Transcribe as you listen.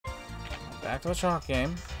Back to the chalk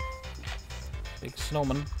game. Big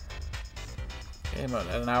Snowman. Okay, about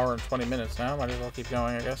an hour and 20 minutes now. Might as well keep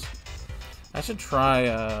going, I guess. I should try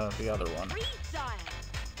the other one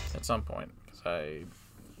at some point, because I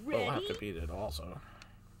will have to beat it also.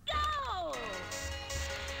 Go!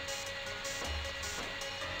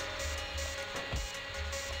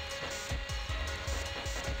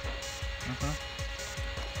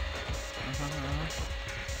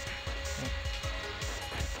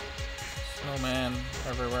 Snowman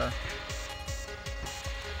everywhere.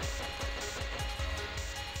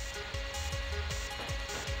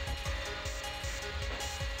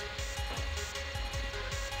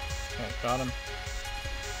 Okay, got him.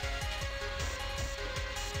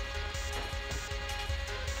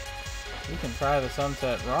 You can try the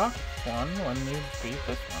Sunset Rock one when you beat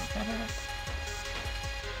this one.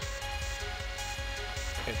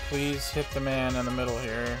 Okay, please hit the man in the middle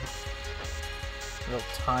here. Real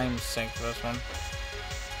time sink this one.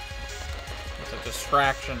 It's a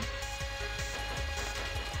distraction.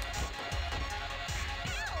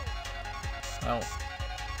 Well,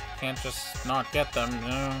 can't just not get them, you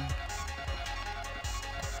know.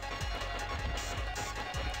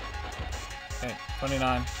 Okay,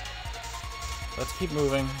 29. Let's keep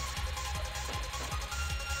moving.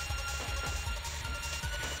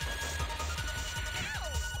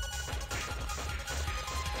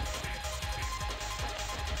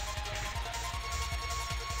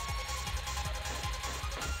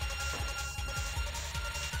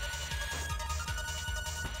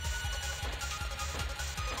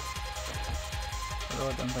 I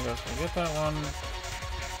really didn't think I was gonna get that one.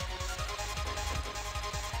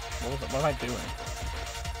 What was it? What am I doing?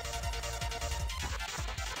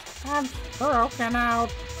 I'm broken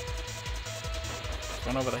out.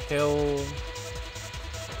 One over the hill.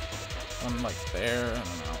 One like there.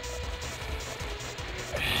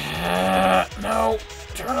 I don't know. No!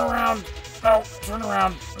 Turn around! No! Turn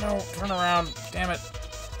around! No! Turn around! Damn it!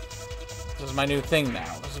 This is my new thing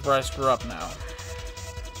now. This is where I screw up now.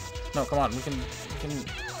 No, come on. We can.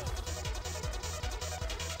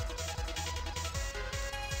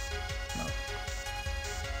 No.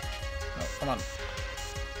 No, come on.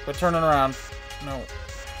 Quit turning around. No.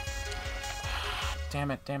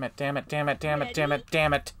 Damn it, damn it, damn it, damn it, damn it, damn it,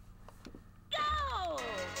 damn it. Go!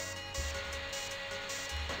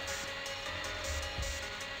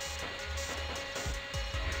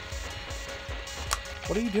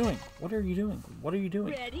 What are you doing? What are you doing? What are you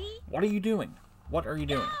doing? Ready? What are you doing? What are you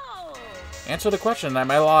doing? Go! Answer the question. Am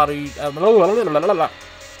I allowed to... You're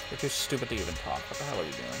too stupid to even talk. What the hell are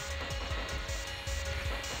you doing?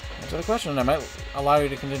 Answer the question. I might allow you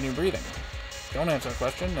to continue breathing. Don't answer the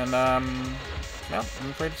question, and, well, I'm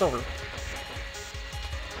afraid it's over.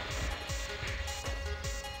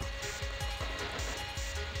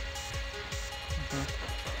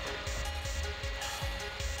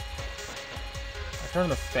 I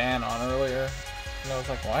turned the fan on earlier, and I was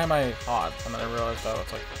like, why am I hot? And then I realized, oh,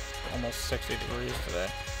 it's like almost 60 degrees today.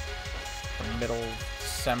 The middle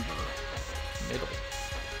December. Middle.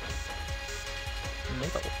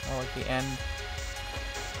 More like the end.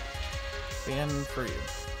 The end for you.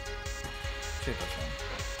 Shoot this one.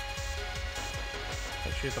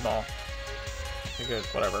 Okay, shoot them all. Okay, good.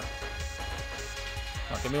 Whatever.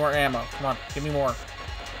 Come on, give me more ammo. Come on, give me more.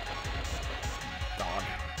 God.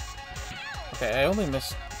 Okay, I only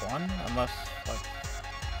missed one, unless, like...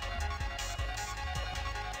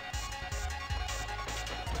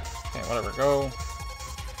 Okay, whatever. Go.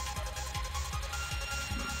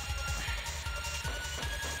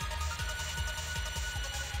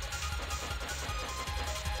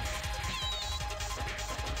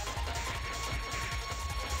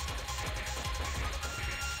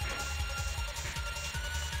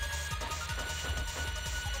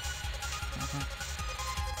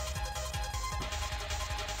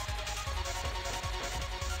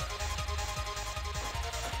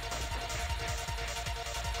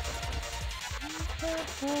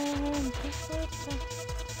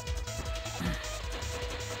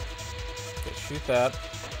 Okay, shoot that.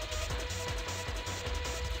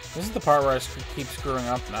 This is the part where I keep screwing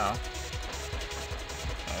up now.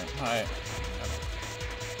 Alright.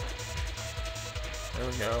 There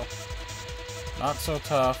we go. Not so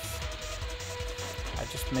tough. I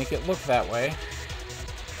just make it look that way.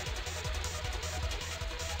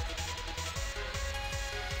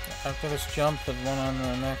 After this jump, there's one on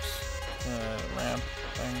the next ramp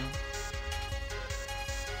thing.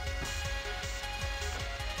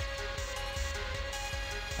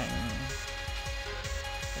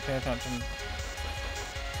 Pay attention.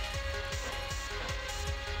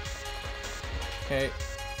 Okay.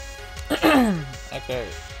 Okay.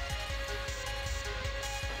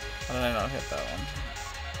 How did I not hit that one?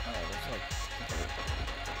 Oh, there's like...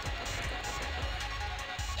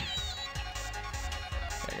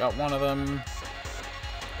 Okay, I got one of them.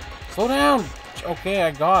 Slow down! Okay,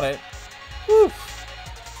 I got it. Woo!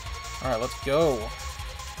 Alright, let's go.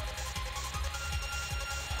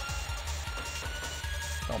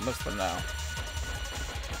 Don't miss them now.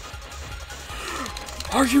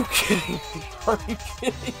 Are you kidding me? Are you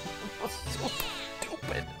kidding me? That's so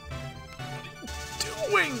stupid.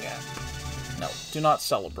 What are you doing? No, do not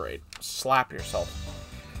celebrate. Slap yourself.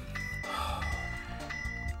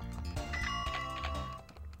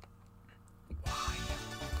 Why?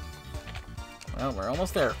 Well, we're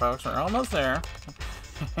almost there, folks. We're almost there.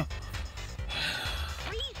 Freestyle.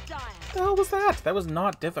 What the hell was that? That was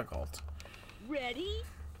not difficult. Ready?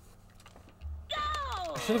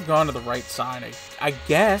 Go! I should have gone to the right side. I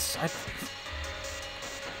guess.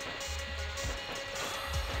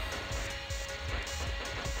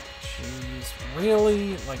 Jeez.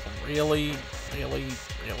 Really? Like, really? Really?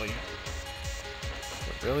 Really?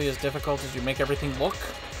 It really as difficult as you make everything look?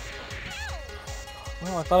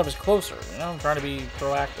 Well, I thought it was closer. You know, I'm trying to be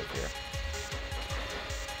proactive here.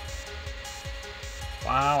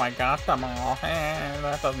 Wow, I got them all.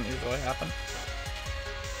 That doesn't usually happen.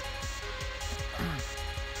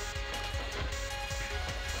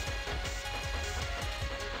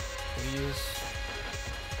 Please.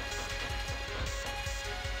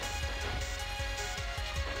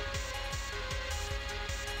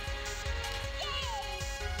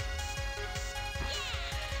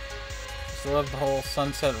 Still have the whole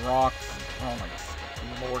Sunset Rock. Oh my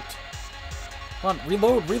lord. Come on,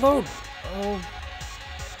 reload, reload! Oh.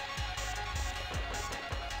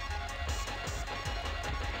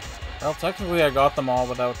 Well, technically I got them all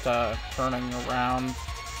without turning around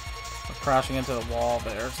or crashing into the wall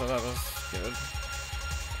there, so that was good.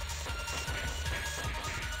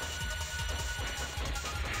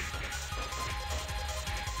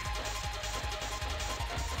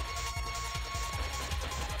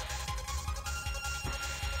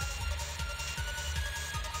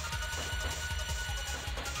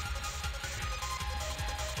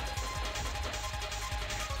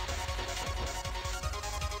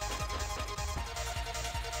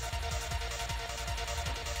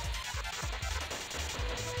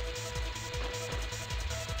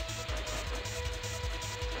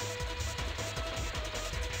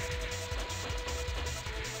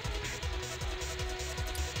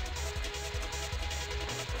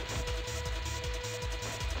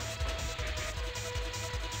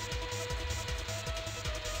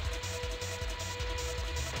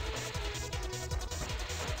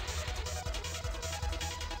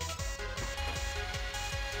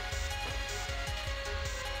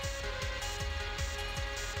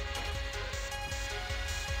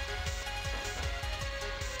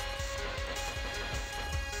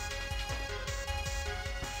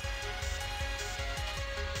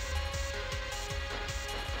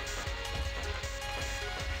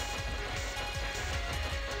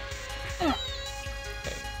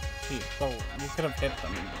 Oh, you could have hit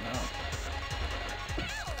them.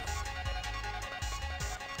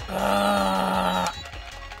 No.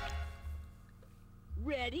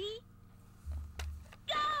 Ready?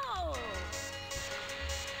 Go!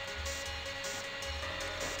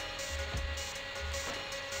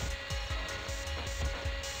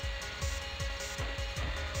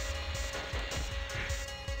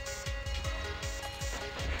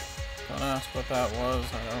 Don't ask what that was.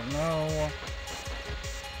 I don't know.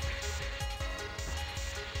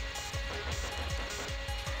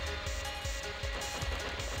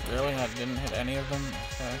 Really? I didn't hit any of them?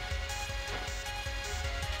 Okay.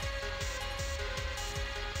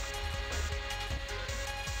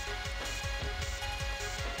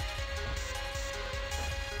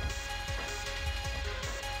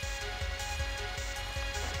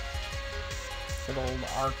 Good old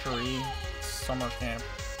archery summer camp.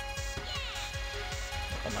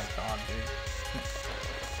 Oh my god, dude.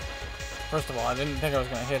 First of all, I didn't think I was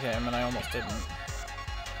going to hit him, and I almost didn't.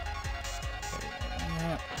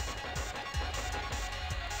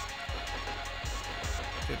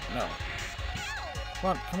 Dude, no.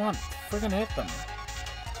 Come on, friggin' hit them.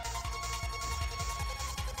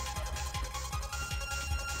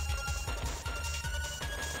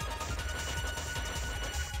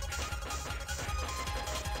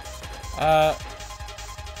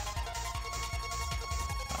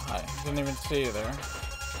 Hi, didn't even see you there.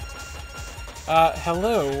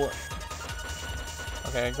 Hello.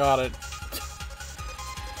 Okay, I got it.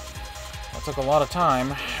 That took a lot of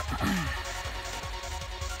time.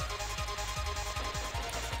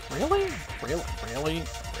 Really? Really? Really?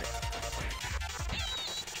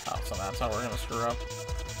 Oh. So that's how we're gonna screw up.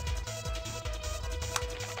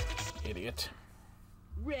 Idiot.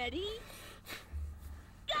 Ready?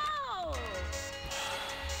 Go!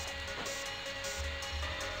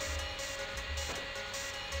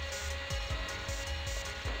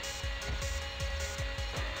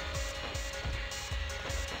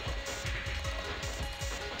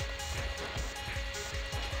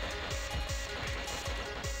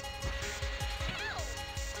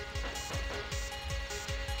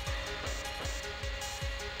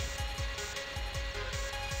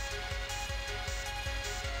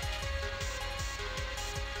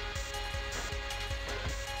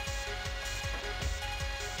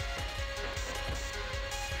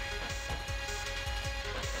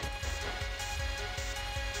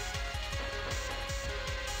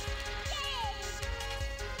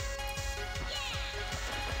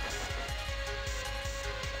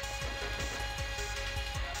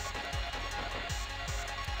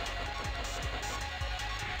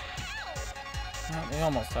 Well, we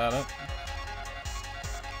almost had it.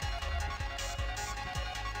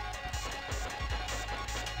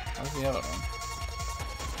 Where's the other one?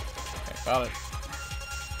 Okay, got it.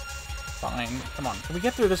 Fine. Come on. Can we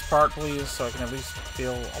get through this part, please, so I can at least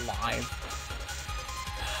feel alive?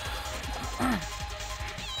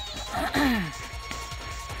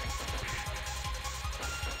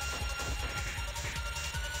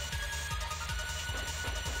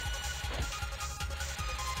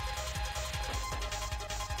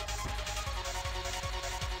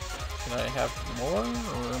 Should I have more,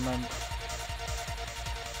 or am I...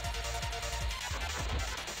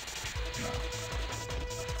 No.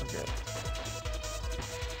 We're good.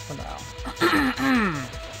 For now.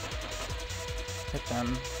 Hit them.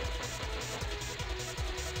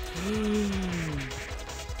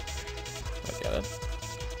 Did I get it?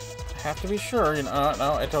 I have to be sure, you know.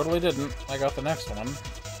 No, I totally didn't. I got the next one.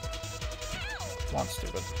 Come on,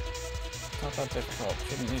 stupid. It's not that difficult.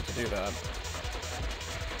 Shouldn't need to do that.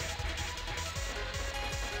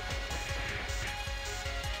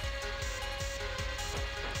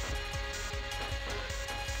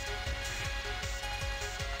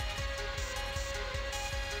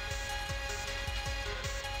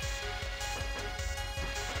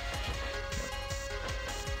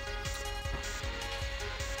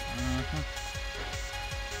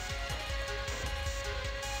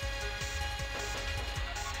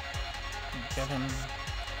 Get him.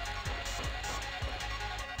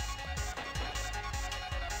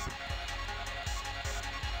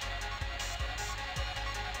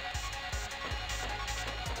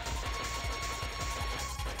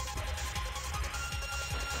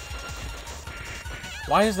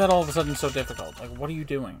 Why is that all of a sudden so difficult? Like, what are you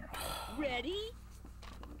doing? Ready?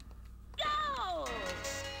 Go!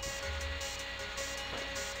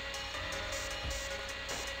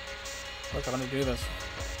 Look, I'm gonna do this.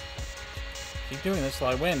 Keep doing this till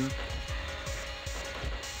I win.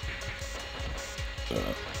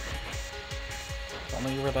 If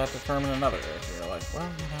only you were that determined in other areas of your life. Well,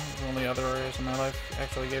 you know, the only other areas in my life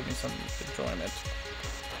actually gave me some enjoyment.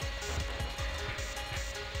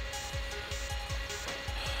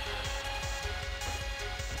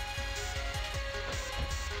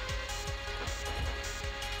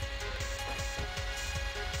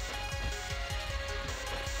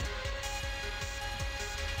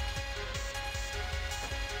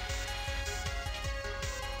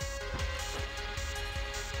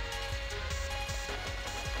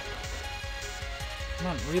 Come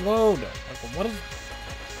on, reload! Like, what is...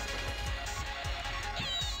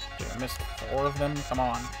 Did I miss 4 of them? Come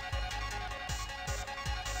on.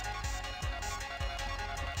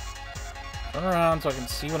 Turn around so I can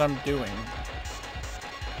see what I'm doing.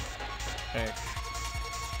 Okay.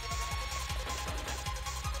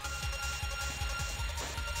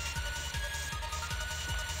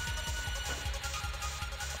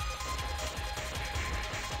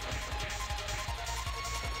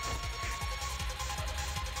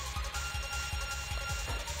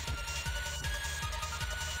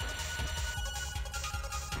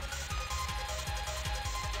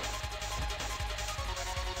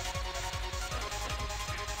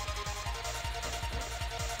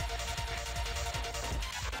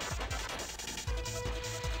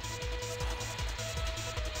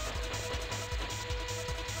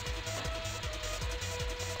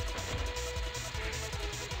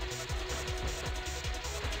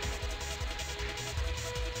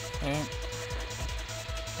 Okay.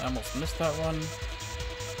 I almost missed that one.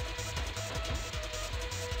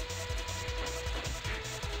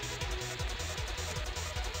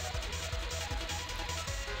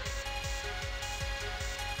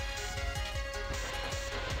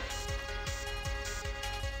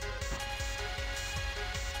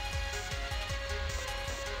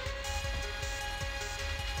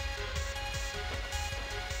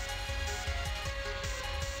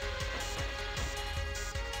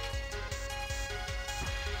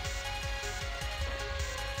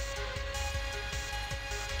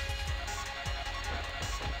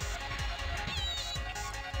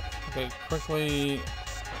 Okay, quickly.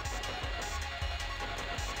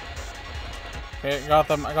 Okay, I got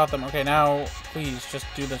them. I got them. Okay, now, please, just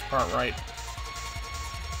do this part right.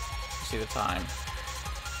 See the time.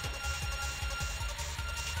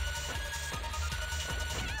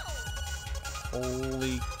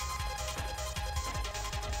 Holy.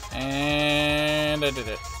 And I did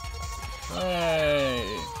it. Hooray.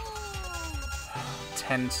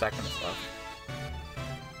 10 seconds left.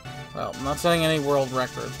 Well, I'm not setting any world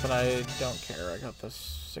records, but I don't care. I got this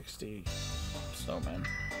 60 Snowman.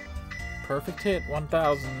 Perfect hit,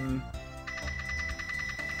 1,000.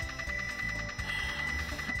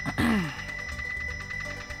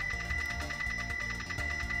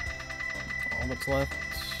 All that's left.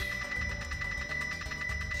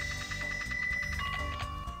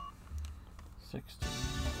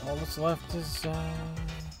 All that's left is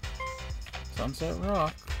Sunset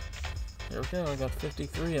Rock. Here we go, I got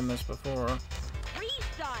 53 in this before.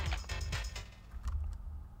 Freestyle.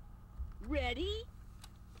 Ready?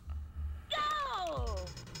 Go!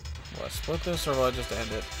 Will I split this or will I just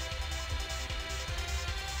end it?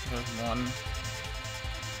 There's one.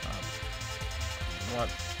 What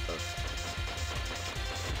the...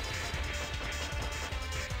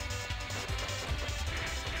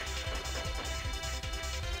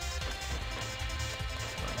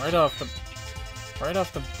 Right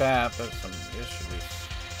off the bat, there's some issues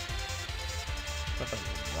with the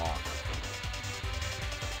rock.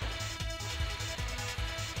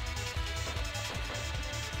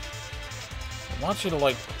 I want you to,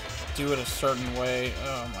 like, do it a certain way.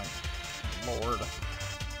 Oh my lord.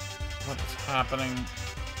 What is happening?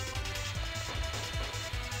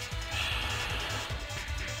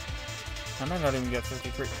 I might not even get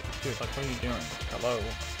 53. Dude, like, what are you doing? Hello?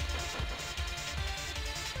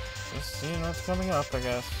 Just seeing what's coming up, I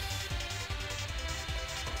guess.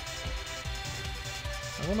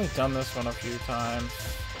 I've only done this one a few times.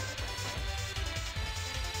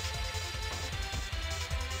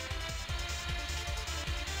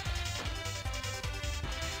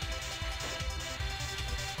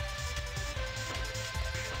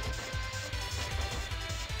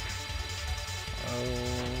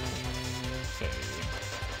 Okay.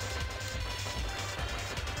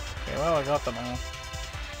 Okay, well, I got them all.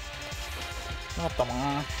 Got them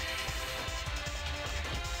all.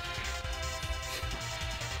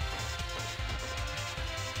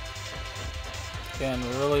 Again,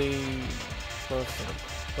 really close to the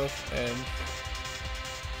cliff edge.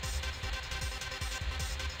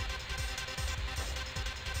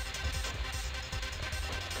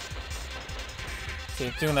 See,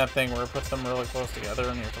 it's doing that thing where it puts them really close together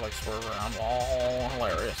and you have to like swerve around. Oh,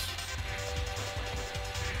 hilarious.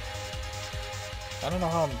 I don't know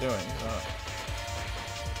how I'm doing.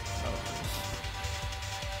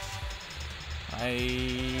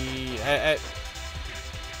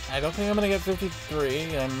 I don't think I'm gonna get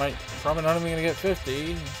 53. I might probably not even gonna get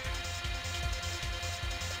 50.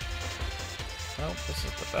 Well, this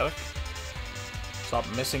is pathetic. Stop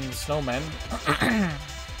missing the snowmen.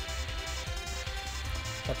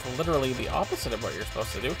 That's literally the opposite of what you're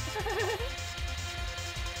supposed to do.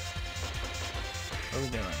 What are we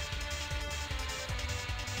doing?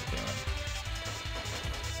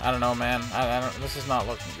 I don't know, man. I don't. This is not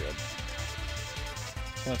looking good.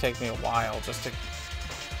 It's gonna take me a while just to.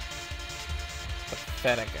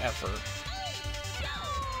 Pathetic effort.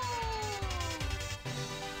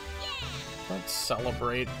 Let's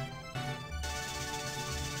celebrate.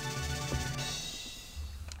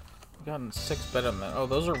 We've gotten 6 better than. Oh,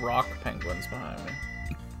 those are rock penguins behind me.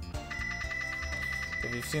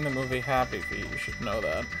 If you've seen the movie Happy Feet, you should know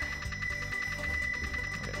that.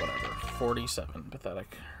 Okay, whatever. 47.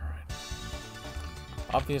 Pathetic. Alright.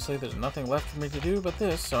 Obviously, there's nothing left for me to do but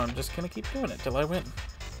this, so I'm just gonna keep doing it till I win.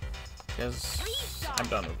 Because I'm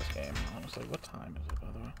done with this game, honestly. What time is it, by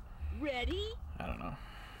the way? Ready? I don't know.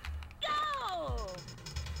 Go!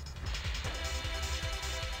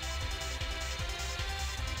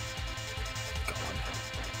 God.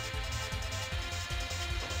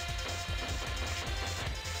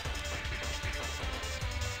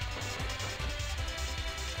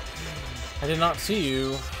 I did not see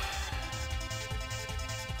you.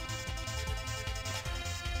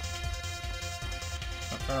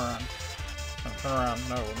 Turn around. No, turn around.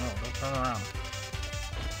 No, don't turn around.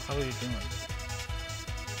 How are you doing?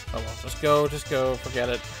 Oh well, just go, forget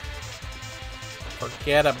it.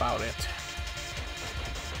 Forget about it.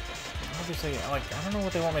 Obviously, like, I don't know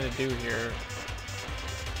what they want me to do here.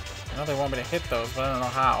 I know they want me to hit those, but I don't know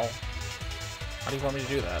how. How do you want me to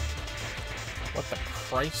do that? What the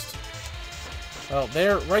Christ? Well,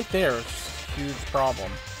 right there is just a huge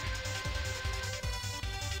problem.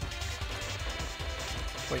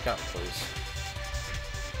 Wake up, please.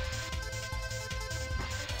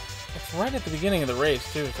 It's right at the beginning of the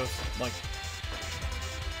race, too, so it's like...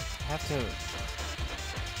 I have to...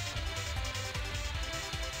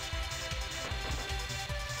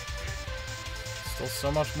 Still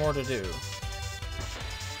so much more to do.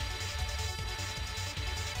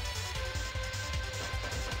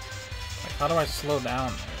 Like, how do I slow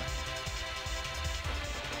down there?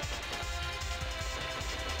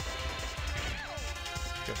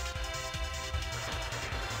 Good.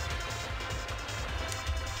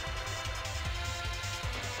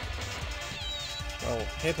 Well,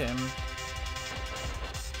 hit him.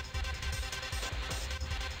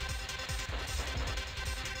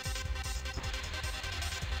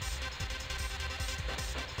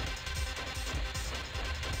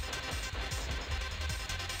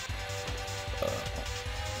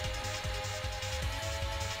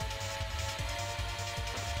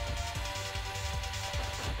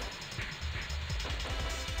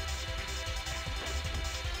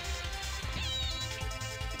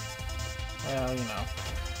 Well, you know,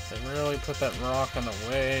 they really put that rock in the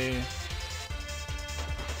way.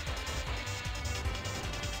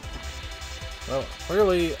 Well,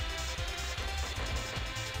 clearly,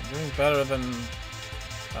 I'm doing better than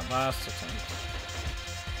that last attempt.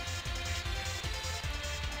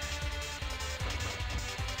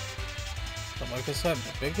 But like I said,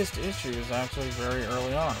 the biggest issue is actually very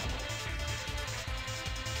early on.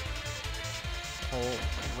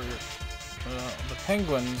 The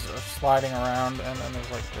penguins are sliding around, and then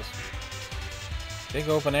there's like this big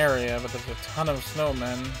open area, but there's a ton of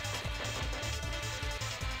snowmen.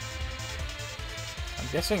 I'm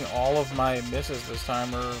guessing all of my misses this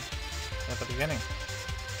time are at the beginning.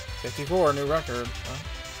 54, new record. Well,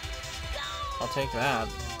 I'll take that.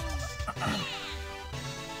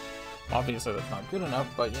 Obviously that's not good enough,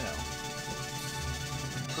 but you know,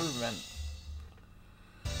 improvement.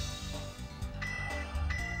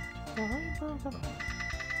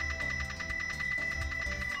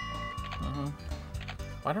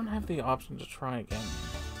 I don't have the option to try again.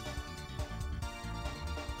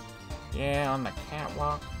 Yeah, on the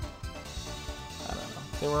catwalk. I don't know.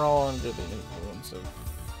 They were all under the influence of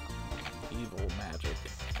evil magic.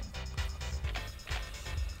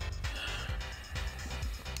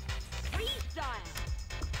 Freestyle.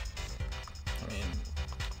 I mean,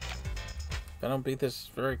 if I don't beat this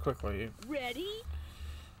very quickly, Ready?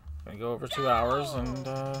 gonna go over 2 hours, and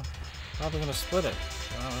probably gonna split it,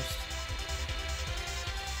 to be honest.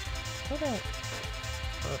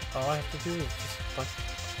 But all I have to do is just like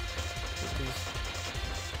put these.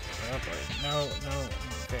 Oh boy, no.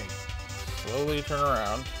 Okay, slowly turn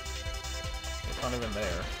around. It's not even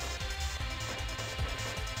there.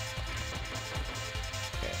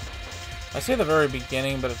 Okay, I say the very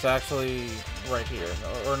beginning, but it's actually right here,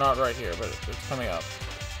 or not right here, but it's coming up.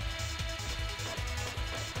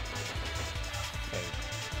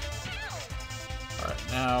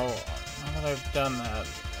 Alright, now that I've done that,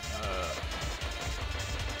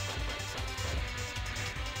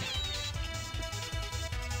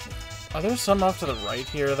 are there some off to the right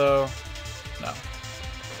here, though? No.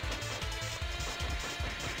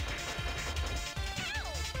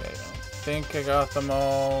 Okay, I think I got them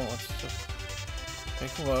all. Let's just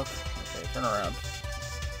take a look. Okay, turn around.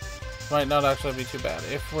 This might not actually be too bad,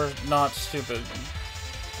 if we're not stupid.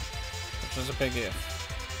 Which is a big if.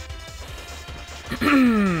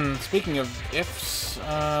 Speaking of ifs,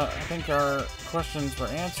 I think our questions were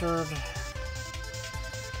answered.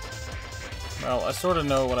 Well, I sort of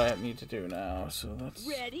know what I need to do now, so that's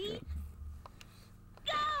Ready?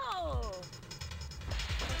 good. Go!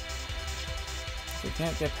 We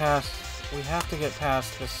can't get past... We have to get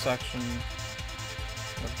past this section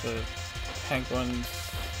of the penguins.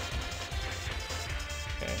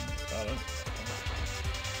 Okay, got it.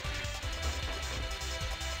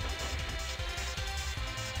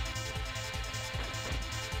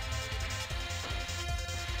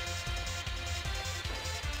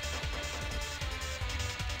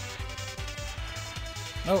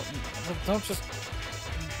 No, don't just...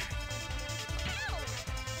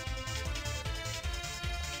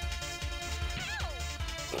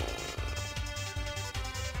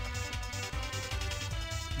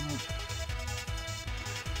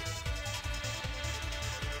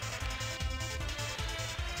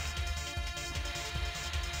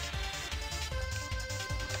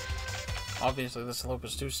 Obviously the slope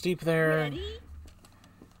is too steep there. Ready?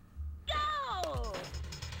 Go!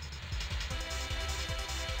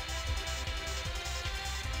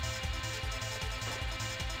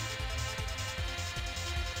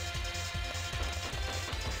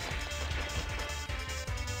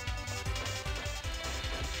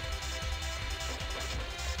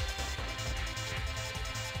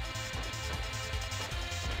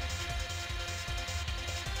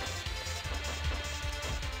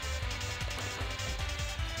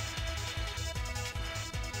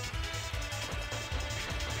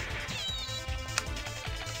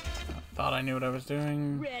 thought I knew what I was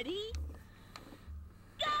doing. Ready?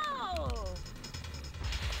 Go!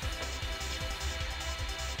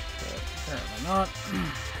 But apparently not.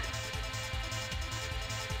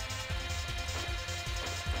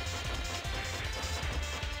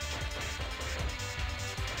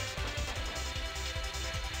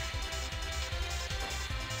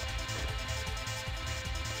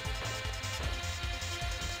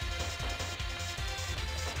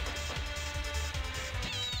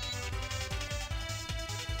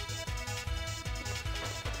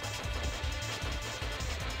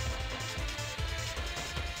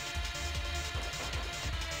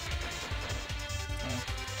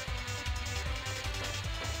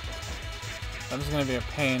 That is going to be a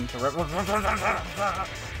pain to rip. Oh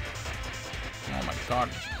my god.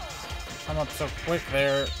 I'm up so quick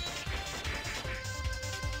there.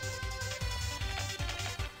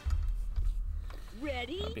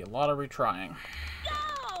 Ready? That'd be a lot of retrying.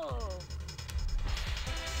 Go!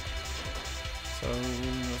 So,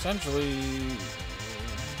 essentially...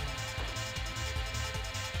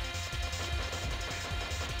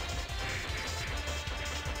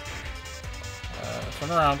 turn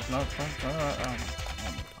around. No, don't turn around.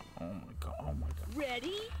 Oh my god. Oh my god.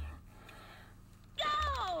 Ready? Go!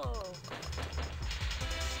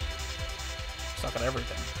 Suck at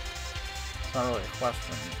everything. It's not really a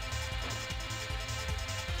question.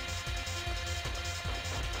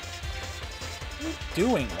 What are you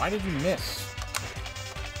doing? Why did you miss?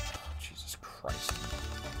 Oh, Jesus Christ.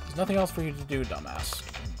 There's nothing else for you to do, dumbass.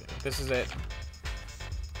 This is it.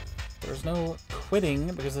 There's no quitting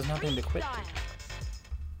because there's nothing to quit.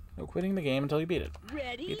 No quitting the game until you beat it.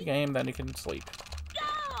 Ready? Beat the game, then you can sleep.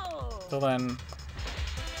 Go! Till then,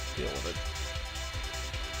 deal with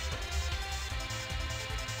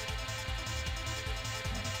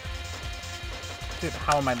it. Dude,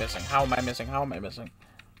 how am I missing? How am I missing? How am I missing?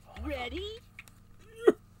 Ready?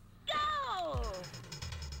 Go!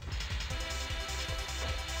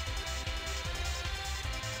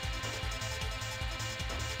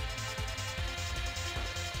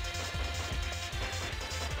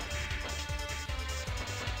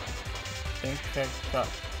 Think picked up.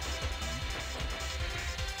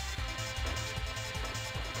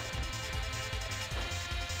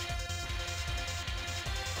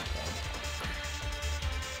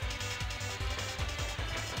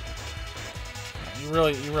 You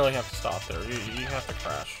really have to stop there. You have to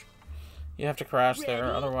crash. You have to crash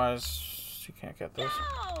there, otherwise you can't get this.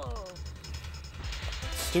 Go!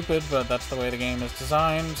 Stupid, but that's the way the game is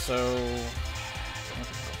designed, so...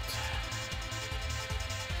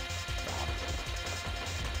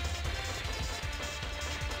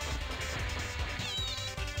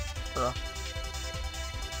 Bruh.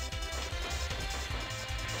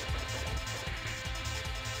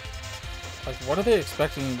 Like, what are they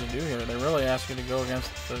expecting you to do here? They really ask you to go against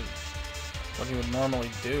what you would normally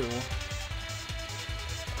do.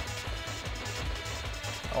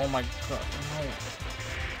 Oh my god, no.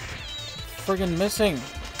 Friggin' missing!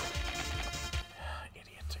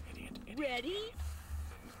 Idiot. Ready?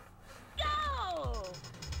 Go!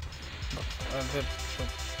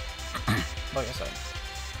 Like I said,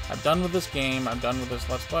 I'm done with this game. I'm done with this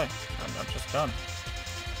Let's Play. I'm just done.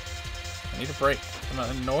 I need a break. It's been an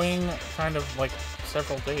annoying kind of like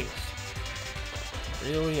several days.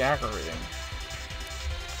 Really aggravating.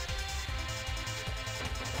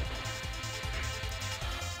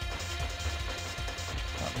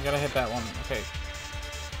 Oh, you gotta hit that one. Okay.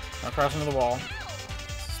 Now crash into the wall.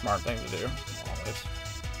 Smart thing to do. Always.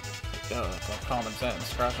 Like, duh, it's like common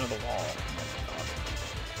sense. Crash into the wall. Oh my god.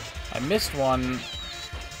 I missed one.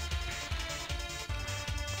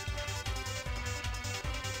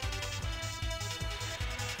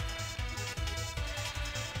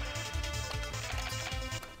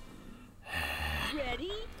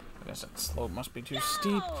 Ready? I guess that slope must be too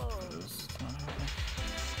steep. It's not happening.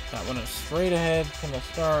 That one is straight ahead from the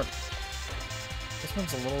start. This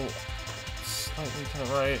one's a little slightly to the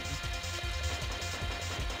right.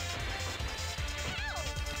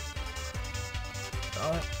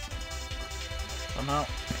 Got it. Somehow.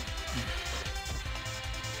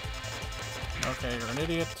 Okay, you're an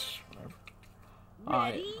idiot.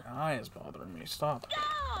 Whatever. Eye is bothering me. Stop.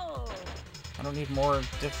 Go! I don't need more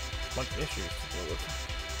issues to deal with.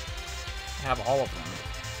 I have all of them.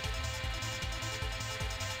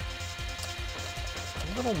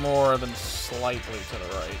 A little more than slightly to the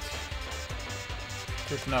right.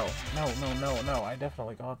 Dude, no. No. I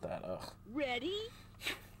definitely got that. Ugh. Ready?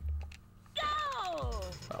 Go!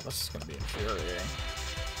 Wow, this is gonna be infuriating.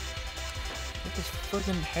 Get this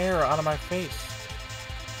friggin' hair out of my face.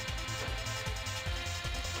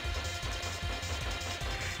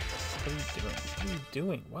 What are you doing? What are you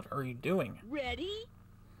doing? What are you doing? Ready?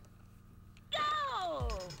 Go!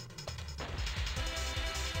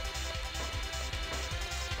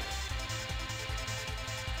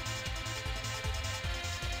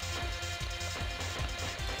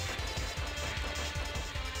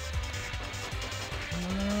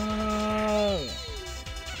 No!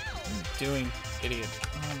 What are you doing, idiot?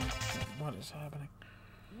 Oh my God, what is happening?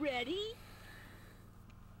 Ready?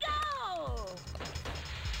 Go!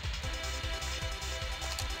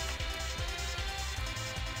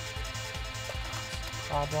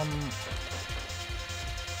 Problem.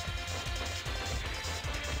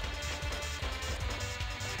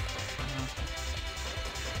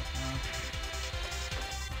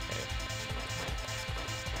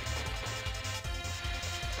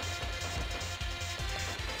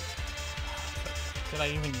 Did I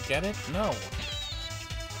even get it? No.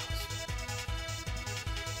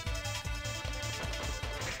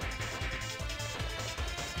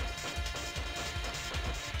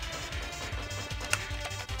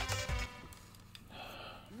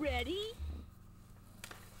 Ready?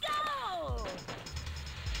 Go!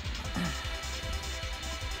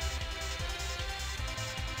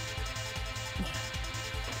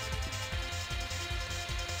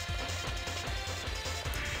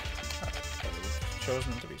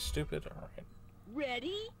 Chosen to be stupid. All right.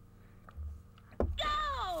 Ready?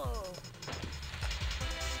 Go!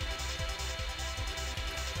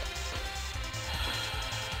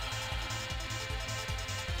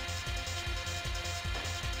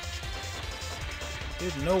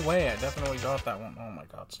 Dude, no way. I definitely got that one. Oh my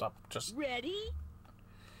God, stop. Just. Ready?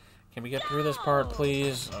 Can we get through this part,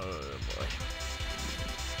 please? Oh boy.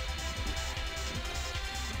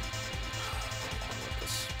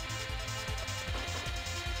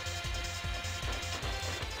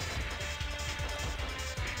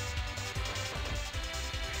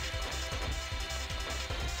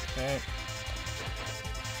 Okay.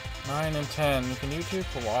 9 and 10. Can you two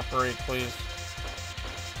cooperate, please?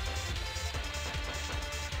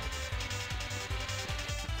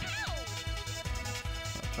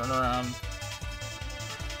 Turn around.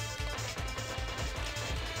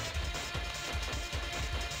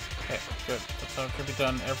 Okay, good. That's how it should be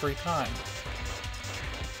done every time.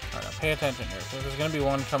 Alright, now pay attention here. So there's gonna be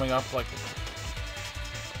one coming up, like,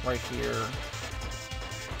 right here.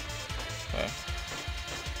 Okay.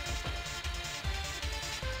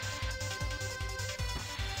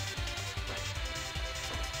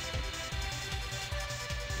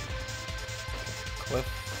 Cliff.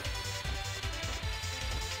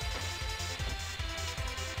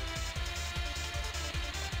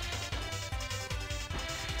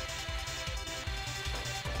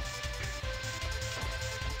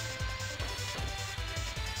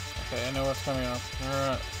 Okay, I know what's coming up.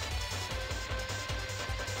 Alright.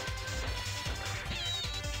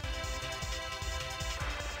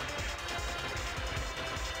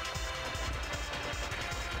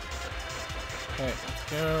 Okay, let's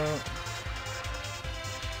go.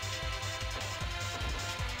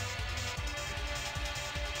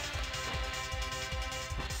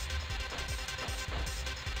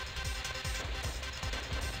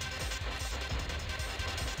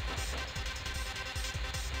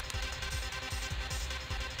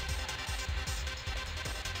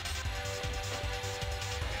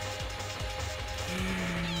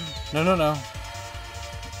 No, no, no.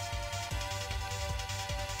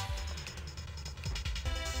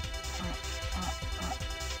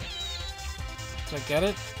 Did I get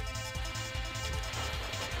it?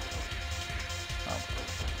 Oh. I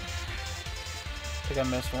think I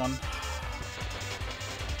missed one.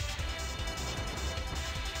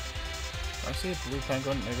 Do I see a blue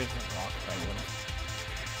penguin? Maybe it's a rock penguin.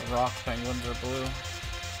 The rock penguins are blue.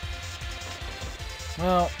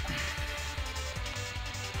 Well,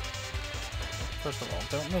 first of all,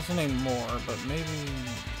 don't miss any more, but maybe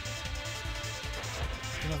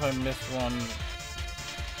even if I missed one.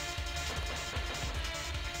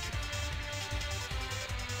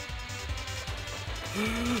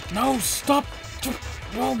 No, stop!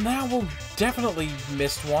 Well, now we'll definitely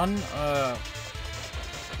missed one.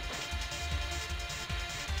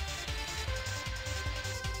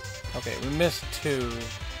 Okay, we missed two,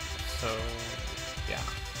 so yeah.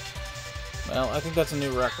 Well, I think that's a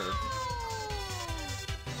new record.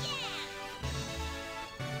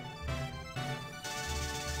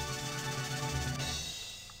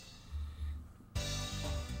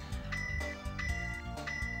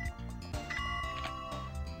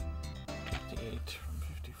 From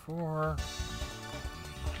 54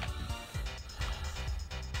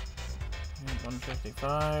 and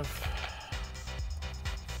 155.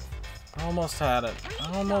 Almost had it.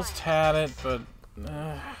 Almost had it, but...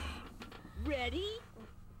 Ready?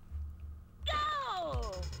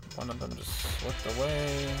 Go! One of them just slipped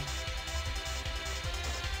away.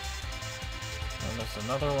 And there's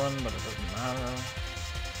another one, but it doesn't matter.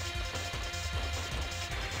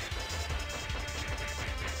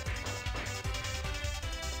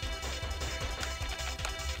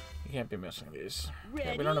 You can't be missing these.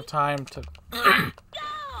 Okay, we don't have time to...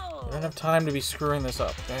 We don't have time to be screwing this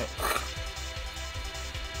up, okay?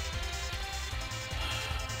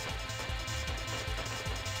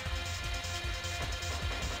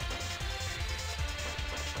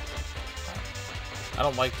 I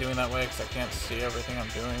don't like doing that way because I can't see everything I'm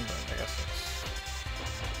doing, but I guess it's...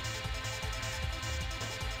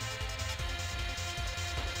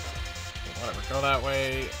 Whatever, go that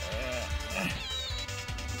way.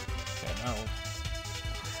 Okay, no.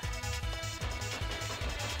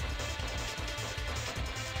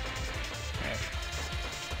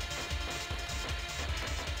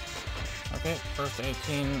 Okay, first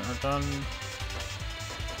 18 are done.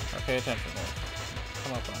 Now pay attention there.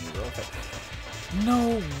 Come up on you real quick.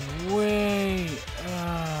 No way!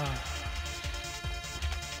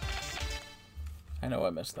 I know I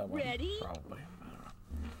missed that one. Ready? Probably. I don't know.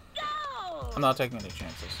 Go! I'm not taking any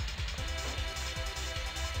chances.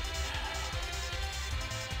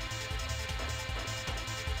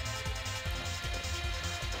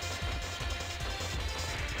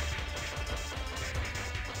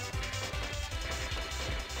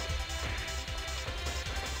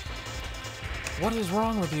 What is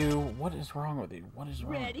wrong with you? What is wrong with you? What is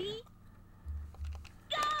wrong with you? Ready?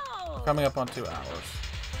 Go! We're coming up on 2 hours.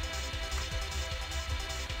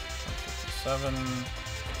 157.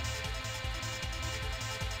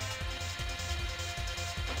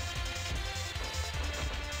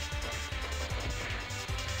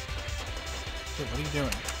 Dude, what are you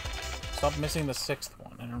doing? Stop missing the 6th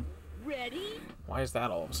one. I don't... Ready? Why is that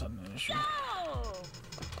all of a sudden an issue? Go!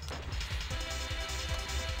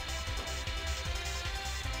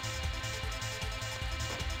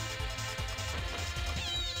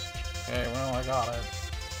 Okay, well, I got it.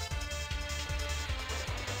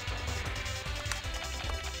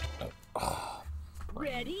 Oh,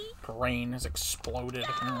 Ready? brain has exploded.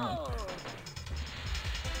 Go!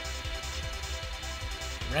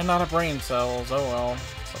 Ran out of brain cells. Oh well.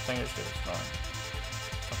 Something is just fine.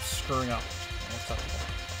 Stop screwing up.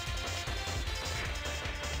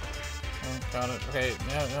 Okay, got it. Okay,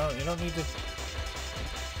 yeah, no, you don't need to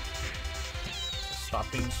stop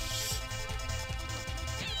being.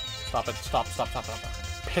 Stop it. Stop.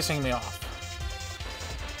 Pissing me off.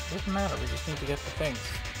 It doesn't matter. We just need to get the things.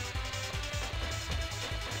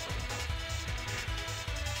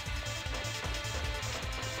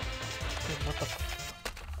 Dude, what the f...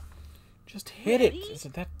 Just hit it. Is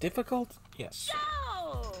it that difficult? Yes.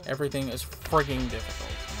 Go! Everything is frigging difficult.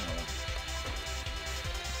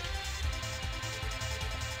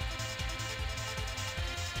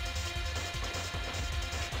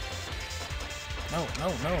 No.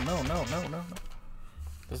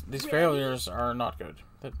 These failures are not good.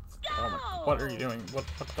 Oh my, what are you doing? What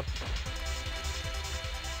the...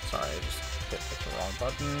 Sorry, I just hit the wrong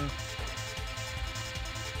button.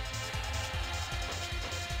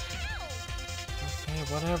 Okay,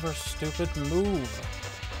 whatever, stupid move.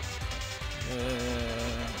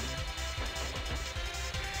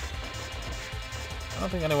 I don't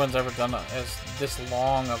think anyone's ever done this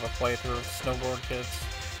long of a playthrough of Snowboard Kids.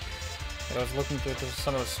 I was looking through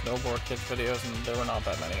some of the Snowboard Kids videos, and there were not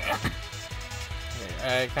that many.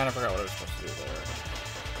 Okay, I kind of forgot what I was supposed to do there.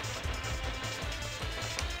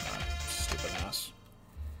 Stupid ass.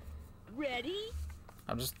 Ready?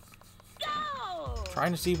 I'm just Go!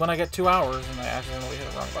 trying to see when I get 2 hours, and I accidentally hit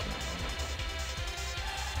the wrong button.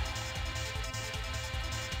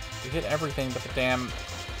 You hit everything but the damn...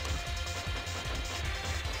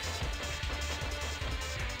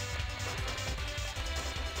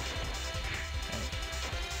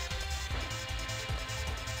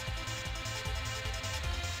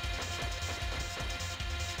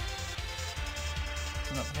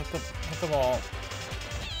 No, hit the ball.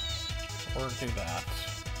 Or do that.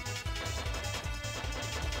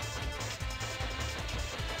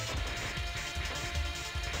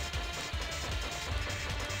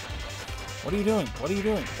 What are you doing? What are you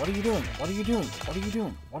doing? What are you doing? What are you doing? What are you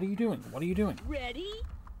doing? What are you doing? What are you doing? Ready?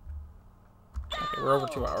 Okay, we're over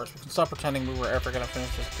 2 hours. We can stop pretending we were ever gonna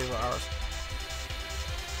finish this 2 hours.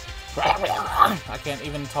 I can't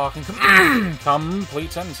even talk in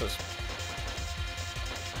complete sentences.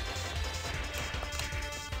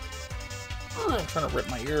 I'm trying to rip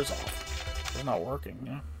my ears off. They're not working,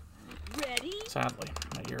 yeah. Ready? Sadly,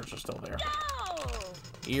 my ears are still there. Go!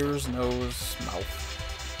 Ears, nose, mouth.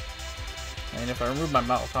 I mean, if I remove my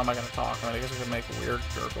mouth, how am I going to talk? I mean, I guess I could make weird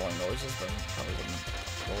gurgling noises, but it probably wouldn't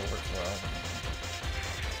go over too well.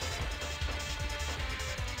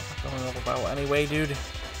 Going over well anyway, dude.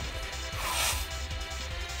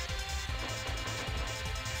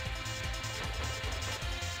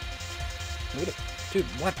 Dude,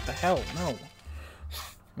 what the hell? No.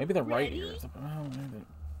 Maybe the right ears. Oh, maybe.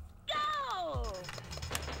 Go!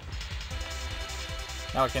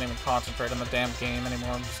 Now I can't even concentrate on the damn game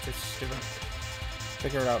anymore. I'm just too stupid.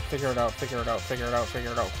 Figure it out, figure it out, figure it out, figure it out,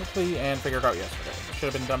 figure it out quickly, and figure it out yesterday.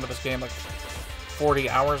 Should have been done with this game like 40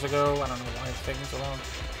 hours ago. I don't know why it's taking so long.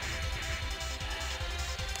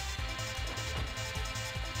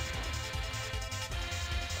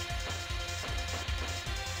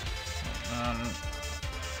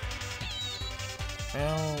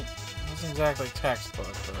 Well, it wasn't exactly textbook,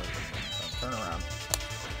 but turn around.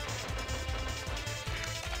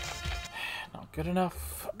 Not good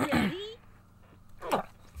enough. Ready? Go!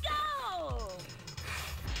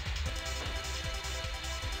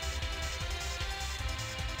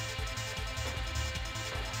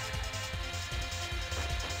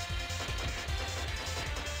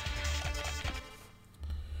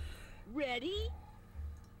 Ready?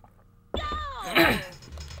 Go!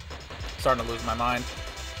 Starting to lose my mind.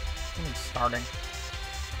 Even starting.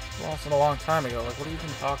 Lost it a long time ago. Like, what are you even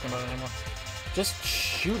talking about anymore? Just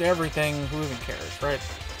shoot everything. Who even cares, right?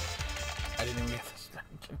 I didn't even get this.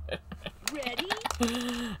 Ready?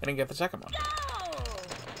 I didn't get the second one. Go!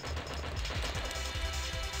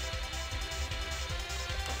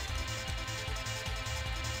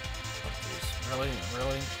 Oh, jeez. Really?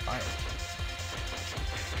 Really? Fire.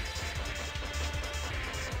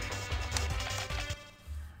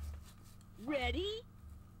 Ready?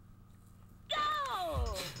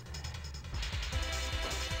 Go!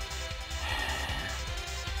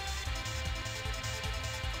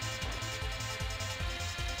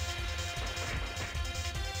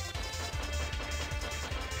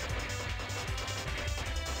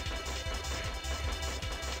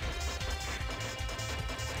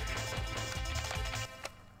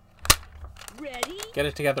 Ready? Get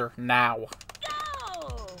it together now.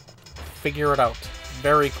 Go! Figure it out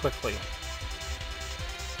very quickly.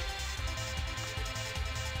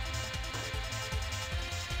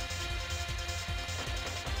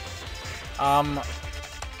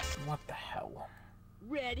 What the hell?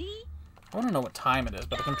 Ready? I want to know what time it is,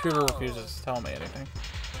 but the computer refuses to tell me anything.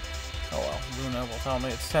 Oh well, Luna will tell me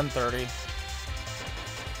it's 10:30.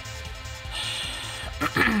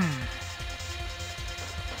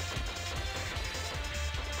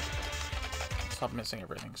 Stop missing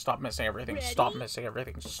everything. Stop missing everything. Ready? Stop missing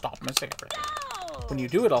everything. Stop missing everything. Go! When you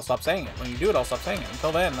do it, I'll stop saying it. When you do it, I'll stop saying it.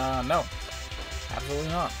 Until then, no. Absolutely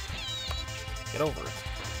not. Get over it.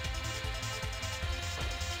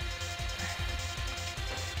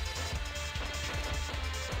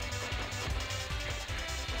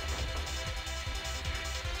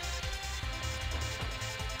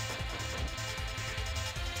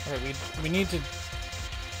 Okay, we need to...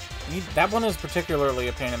 that one is particularly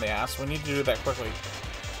a pain in the ass. We need to do that quickly.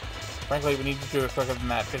 Frankly, we need to do it quicker than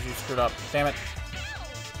that because you screwed up. Damn it.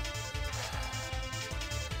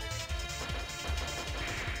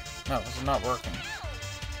 No, this is not working.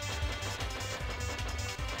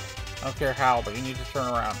 I don't care how, but you need to turn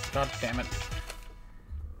around. God damn it.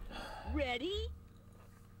 Ready?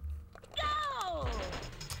 Go!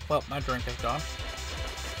 Well, my drink is gone.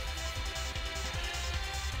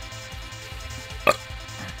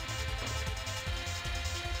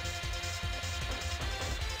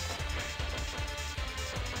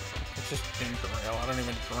 It's just ginger ale. I don't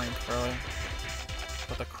even drink, really.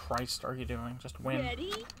 What the Christ are you doing? Just win.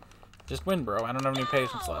 Ready? Just win, bro. I don't have any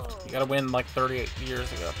patience left. You gotta win like 38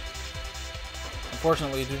 years ago.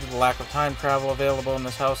 Unfortunately, due to the lack of time travel available in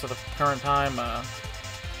this house at the current time,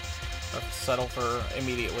 let's settle for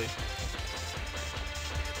immediately.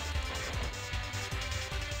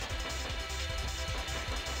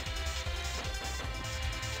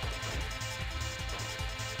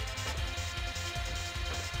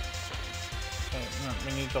 Okay, no,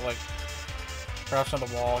 we need to like crouch on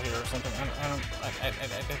the wall here or something.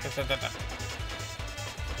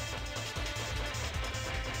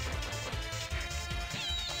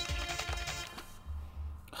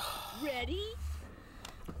 Ready?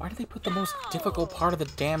 Why do they put the most difficult part of the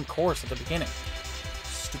damn course at the beginning?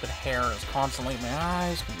 Stupid hair is constantly... My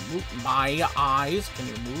eyes, can you move? My eyes, can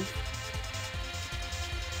you move?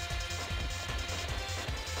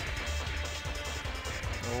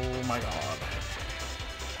 Oh my god.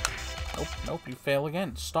 Nope, nope, you fail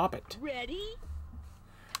again. Stop it. Ready?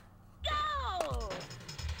 Go!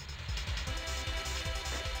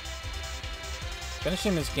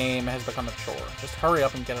 Finishing this game has become a chore. Just hurry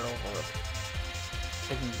up and get it over with.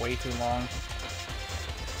 Taking way too long.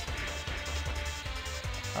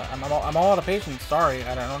 I'm all out of patience. Sorry,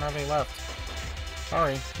 I don't have any left.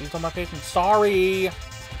 Sorry, used all my patience. Sorry!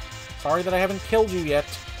 Sorry that I haven't killed you yet.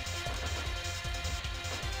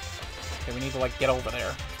 Okay, we need to, like, get over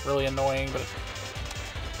there. It's really annoying, but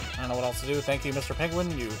I don't know what else to do. Thank you, Mr.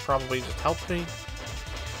 Penguin. You probably just helped me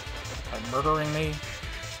by murdering me.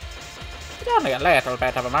 It's only a little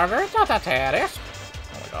bit of a murder. It's not that serious.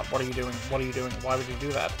 Oh my god, what are you doing? What are you doing? Why would you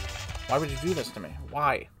do that? Why would you do this to me?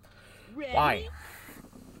 Why? Ready? Why?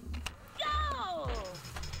 Go!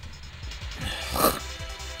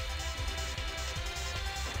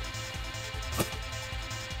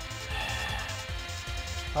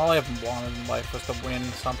 All I ever wanted in life was to win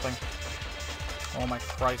something. Oh my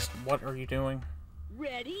Christ, what are you doing?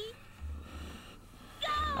 Ready? Go!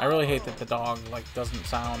 I really hate that the dog, like, doesn't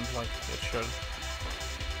sound like it should.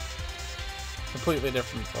 Completely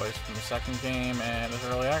different voice from the second game, and it's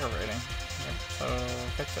really aggravating. Okay, so,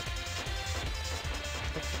 fix it.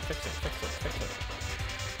 Fix it, fix it, fix it, fix it.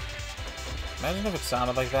 Imagine if it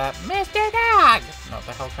sounded like that. Mr. Dog! No, what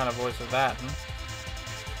the hell kind of voice is that?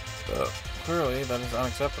 Clearly, that is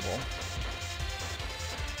unacceptable.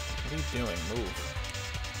 What are you doing? Move.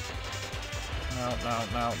 No, no,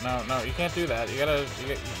 no, no, no. You can't do that. You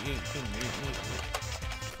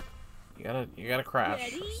gotta crash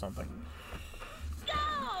Ready? or something. Go!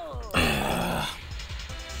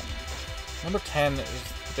 Number 10 is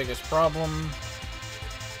the biggest problem.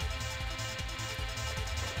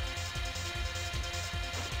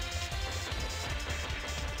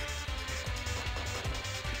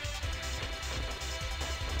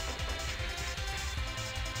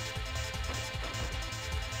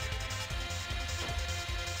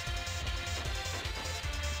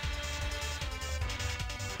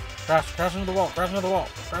 Crash into the wall, crash into the wall,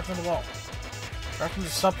 crash into the wall. Crash into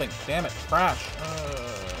something, damn it, crash.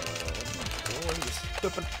 Boy, you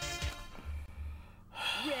stupid.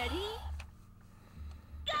 Ready?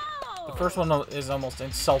 Go! The first one is almost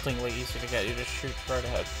insultingly easy to get, you just shoot right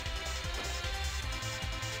ahead.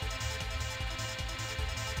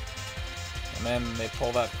 And then they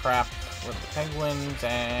pull that crap with the penguins,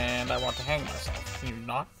 and I want to hang myself. Can you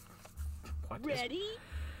not? What is... Ready?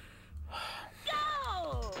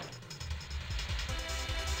 Go!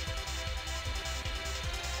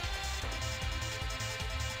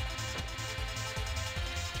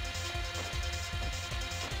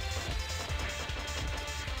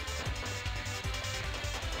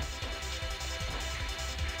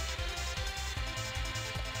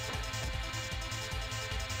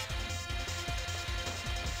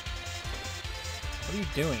 What are you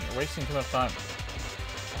doing? You're wasting too much time.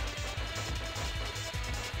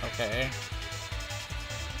 Okay.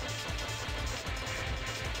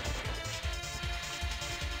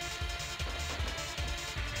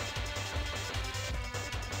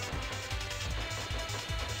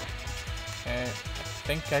 Okay. I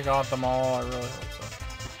think I got them all. I really hope so.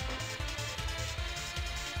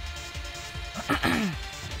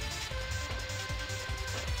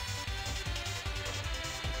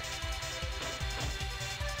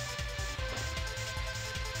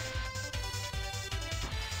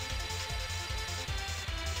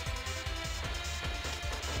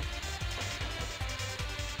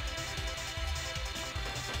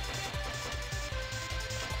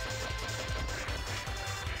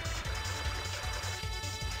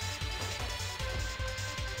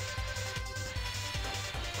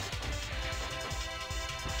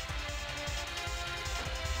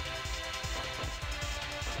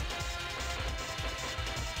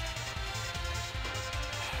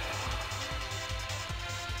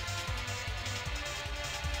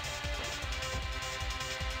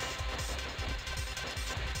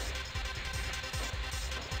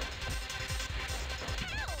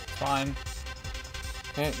 Fine.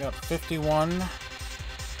 Okay, got 51.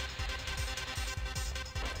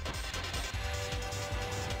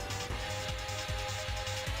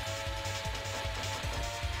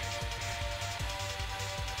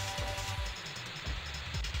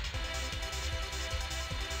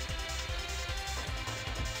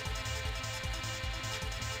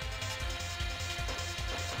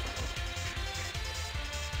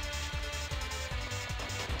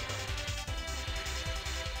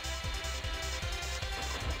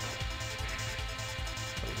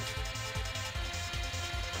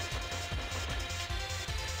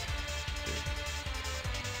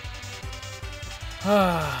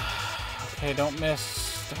 Okay, don't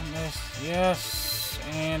miss. Don't this. Yes,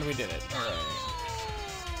 and we did it. Alright.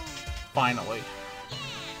 Finally.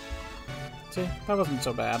 See, that wasn't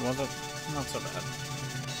so bad, was it? Not so bad.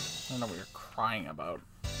 I don't know what you're crying about.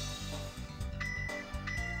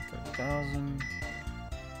 30,000.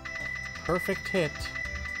 Perfect hit.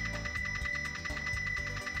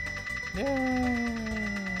 Yay!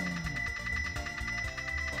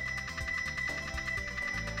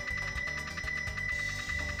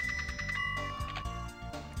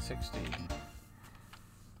 60.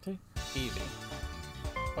 See? Easy.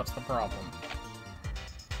 What's the problem?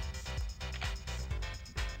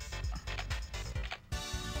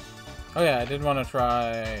 Oh yeah, I did want to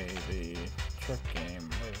try the trick game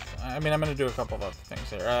with... I mean, I'm going to do a couple of other things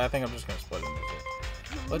here. I think I'm just going to split into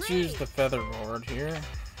two. Let's use the featherboard here.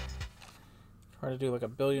 Try to do like a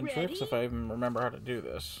billion tricks if I even remember how to do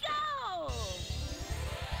this. Go!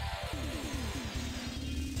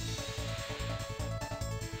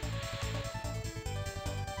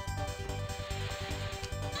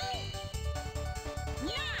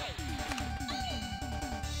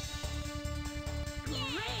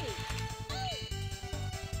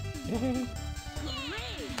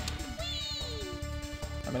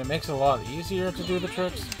 I mean, it makes it a lot easier to do the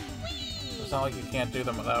tricks. It's not like you can't do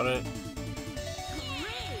them without it.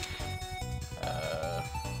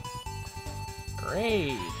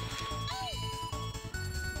 Great!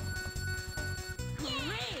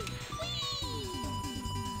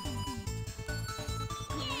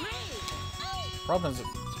 Problem is, it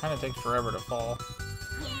kind of takes forever to fall.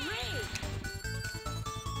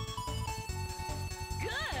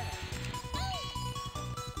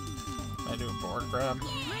 I do a board grab.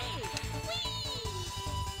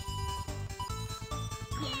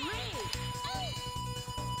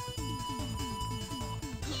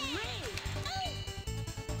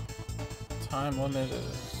 Time limit is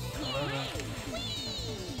whatever.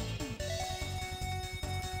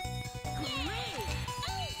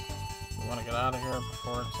 We want to get out of here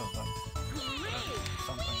before it's something.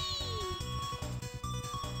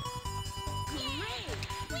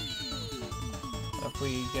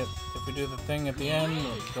 If we do the thing at the end,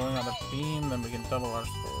 going on a beam, then we can double our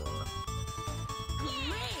score.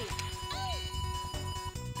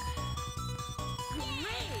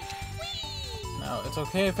 Now, it's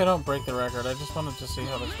okay if I don't break the record. I just wanted to see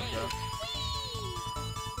how this would go.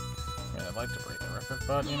 I mean, I'd like to break the record,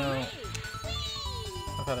 but, you know,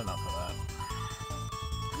 I've had enough of that.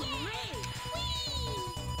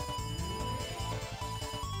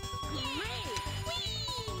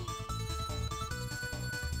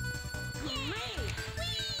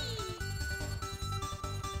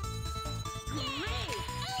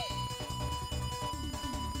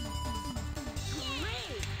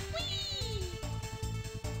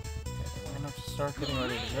 Start getting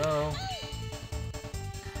ready to go.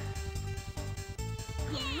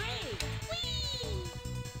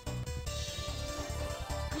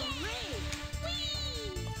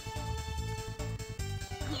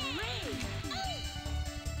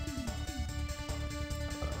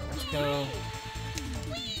 Let's go.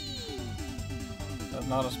 That's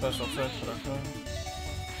not a special trick, but okay.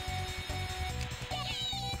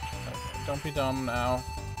 Okay, don't be dumb now.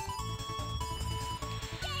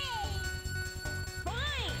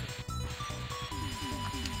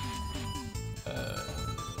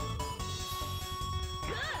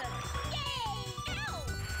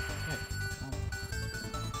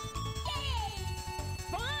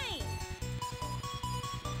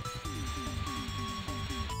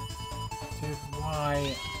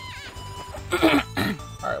 Why?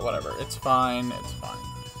 Alright, whatever. It's fine. It's fine.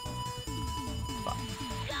 It's fine.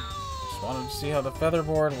 Just wanted to see how the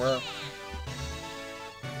featherboard worked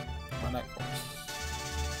on that course.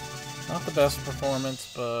 Not the best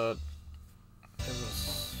performance, but it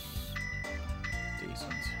was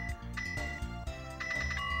decent.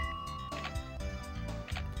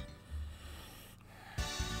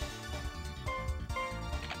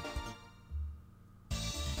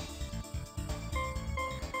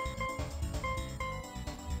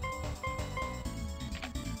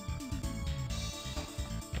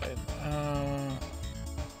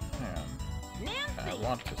 I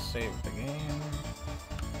want to save the game.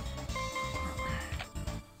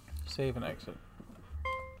 Save and exit.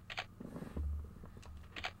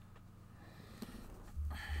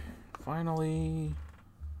 Finally.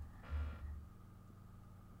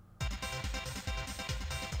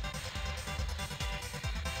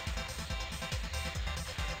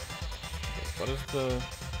 What is the...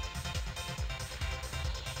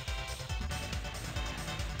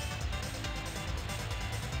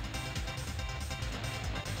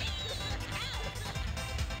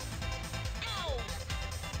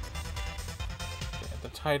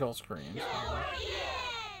 title screen.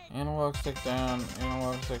 Analog stick down,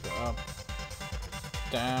 analog stick up,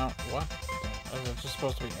 down. What? Is it just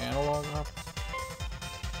supposed to be analog up?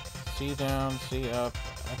 C down, C up.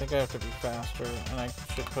 I think I have to be faster, and I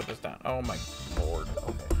should put this down. Oh my lord.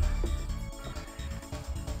 Okay.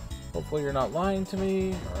 Hopefully you're not lying to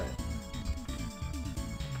me. Alright.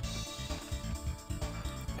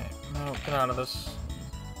 Okay, no, get out of this.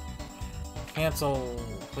 Cancel,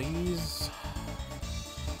 please.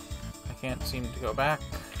 I can't seem to go back.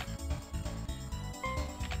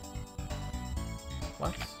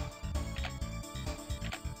 What?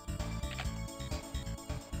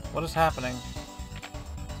 What is happening?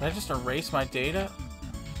 Did I just erase my data?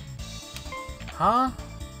 Huh?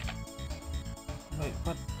 Wait,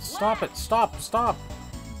 what? Stop it! Stop! Stop!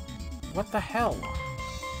 What the hell?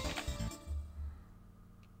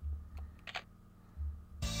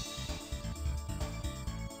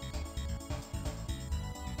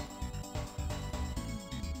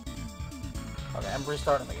 Okay, I'm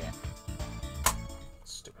restarting the game.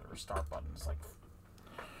 Stupid restart button. It's like...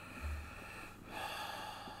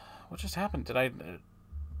 What just happened? Did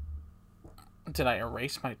I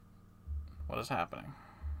erase my... What is happening?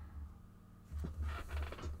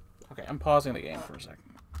 Okay, I'm pausing the game for a second.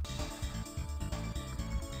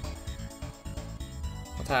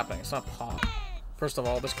 What's happening? It's not pause. First of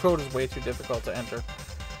all, this code is way too difficult to enter.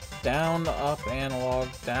 Down, up, analog,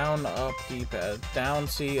 down, up, D-pad, down,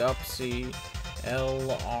 C, up, C,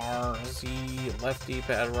 L, R, Z, left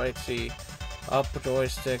D-pad, right C, up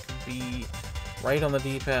joystick, B, right on the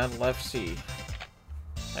D-pad, left C.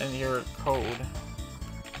 I didn't hear a code.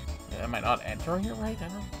 Am I not entering it right? I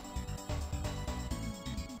don't...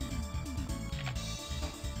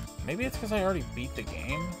 Maybe it's because I already beat the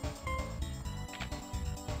game?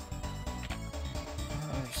 I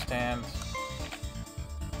don't understand.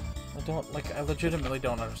 I legitimately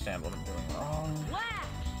don't understand what I'm doing wrong.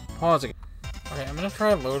 Pause again. Okay, I'm gonna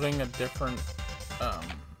try loading a different,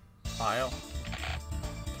 file.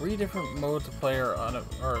 3 different modes of play are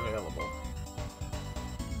available.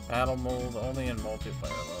 Battle mode, only in multiplayer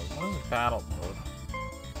mode. What is battle mode?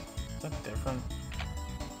 Is that different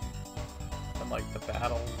than, like, the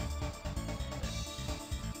battle?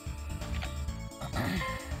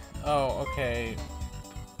 Oh, okay.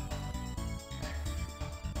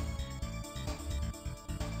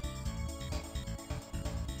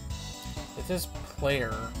 It says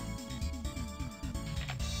player.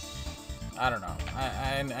 I don't know.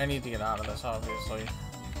 I need to get out of this, obviously.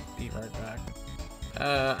 Be right back.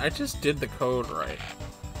 I just did the code right.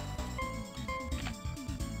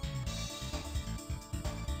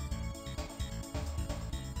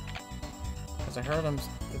 Because I heard the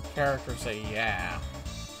character say, yeah.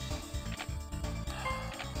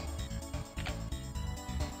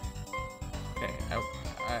 Okay,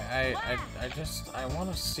 I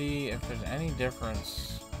want to see if there's any difference.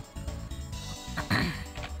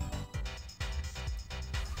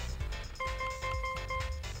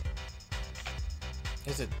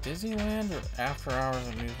 Is it Disneyland or After Hours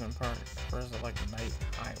Amusement Park? Or is it like Night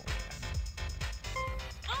Highway?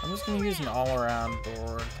 I'm just gonna use an all-around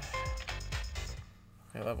board.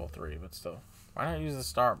 Okay, level 3, but still. Why not use the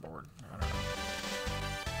start board? I don't know.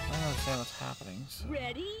 I don't understand what's happening. So.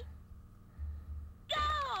 Ready?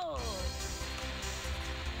 Go!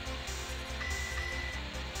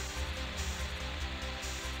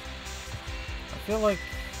 I feel like...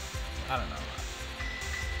 I don't know.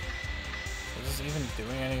 Is this even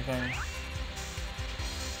doing anything?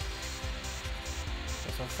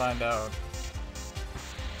 Guess we'll find out.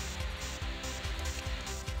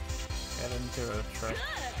 Get into a trick.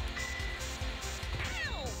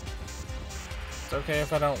 It's okay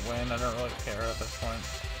if I don't win, I don't really care at this point.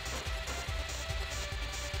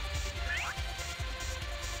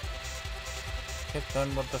 Hit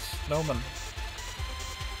them with the Snowman.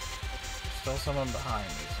 Still someone behind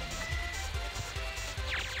me somewhere.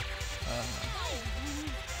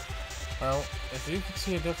 Well, if you can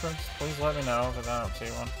see a difference, please let me know, because I don't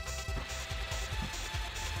see one.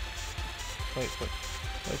 Wait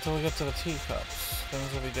till we get to the teacups.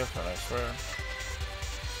 Things will be different, I swear.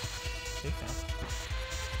 Teacup?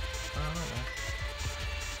 Oh,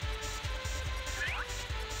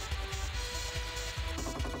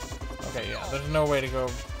 okay. Okay, yeah, there's no way to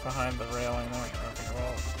go behind the railing. Okay,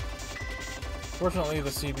 well... Fortunately,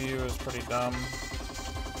 the CPU is pretty dumb.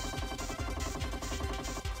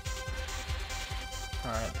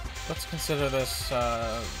 Alright, let's consider this,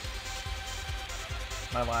 my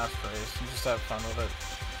last race, and just have fun with it.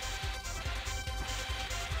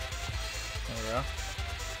 There we go.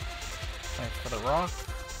 Thanks for the rock.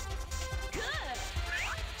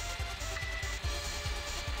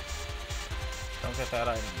 Don't get that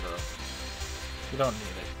item, bro. You don't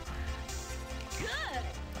need it. Good.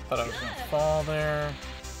 I thought I was gonna fall there.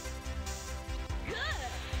 Good.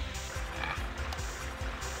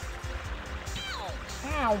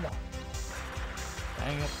 Ow!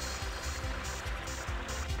 Dang it.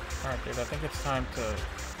 Alright, dude, I think it's time to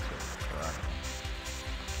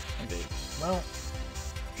indeed. Well,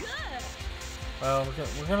 Good. well,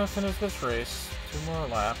 we're gonna finish this race. 2 more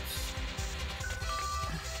laps.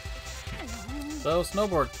 So,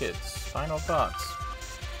 Snowboard Kids, final thoughts.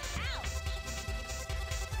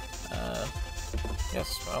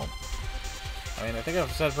 Yes, well, I mean, I think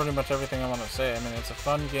I've said pretty much everything I want to say. I mean, it's a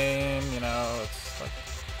fun game, you know, it's like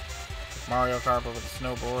Mario Kart but with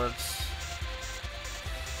snowboards.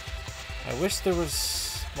 I wish there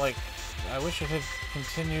was, like, I wish it had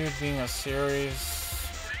continued being a series.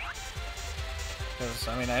 Because,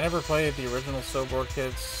 I mean, I never played the original Snowboard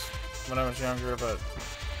Kids when I was younger, but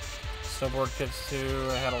Snowboard Kids 2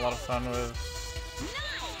 I had a lot of fun with.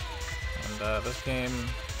 And this game,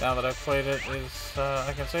 now that I've played it, is,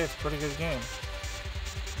 I can say it's a pretty good game.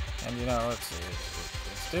 And, you know, it's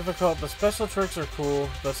difficult. The special tricks are cool.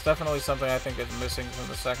 That's definitely something I think is missing from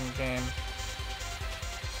the second game.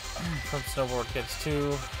 From Snowboard Kids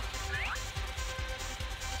 2.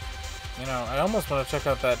 You know, I almost want to check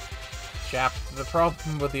out that the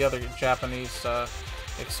problem with the other Japanese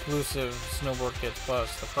exclusive Snowboard Kids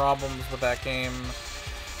Plus. The problems with that game,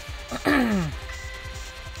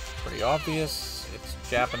 pretty obvious. It's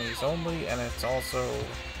Japanese only, and it's also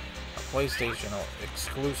a PlayStation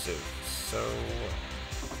exclusive. So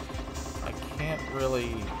I can't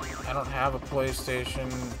really. I don't have a PlayStation.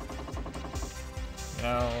 You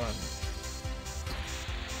know. And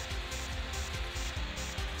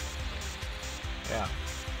yeah.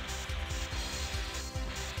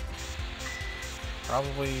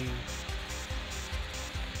 Probably,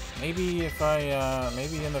 maybe if I,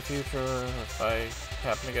 maybe in the future, if I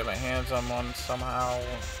happen to get my hands on one somehow,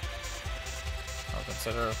 I'll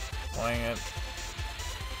consider playing it.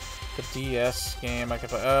 The DS game I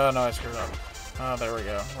could play. Oh no, I screwed up. Oh, there we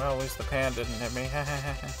go. Well, at least the pan didn't hit me.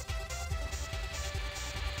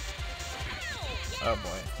 Oh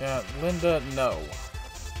boy. Yeah, Linda, no.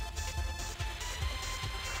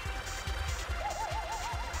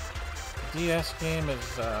 DS game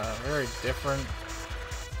is very different.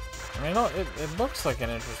 I mean, it looks like an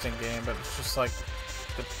interesting game, but it's just like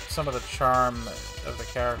some of the charm of the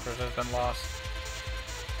characters has been lost.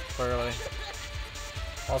 Clearly.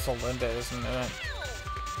 Also, Linda isn't in it.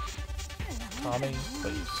 Tommy,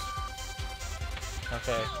 please.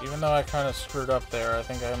 Okay, even though I kind of screwed up there, I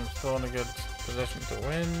think I'm still in a good position to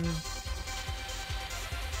win.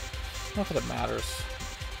 Not that it matters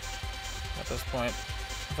at this point.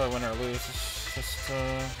 If I win or lose, it's just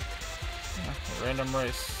yeah, a random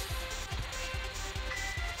race.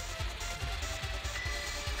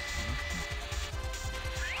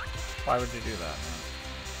 Why would you do that, man?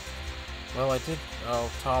 Well, I did. Oh,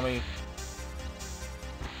 Tommy.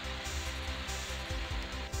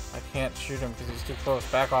 I can't shoot him because he's too close.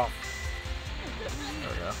 Back off. There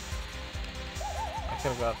we go. I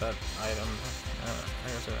could have got that item. I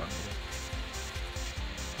guess I don't need it.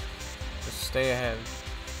 Just stay ahead.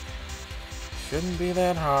 Shouldn't be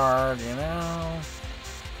that hard, you know?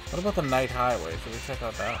 What about the night highway? Should we check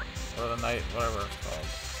out that? Or the night, whatever it's called.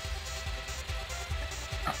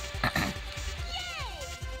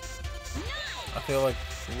 I feel like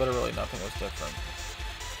literally nothing was different.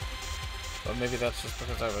 But maybe that's just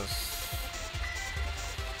because I was...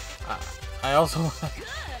 I also...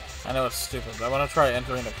 I know it's stupid, but I want to try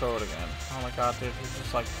entering the code again. Oh my god, dude, you're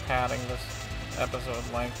just like padding this episode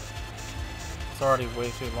length. It's already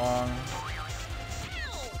way too long.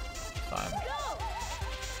 Fine.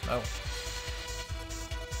 No.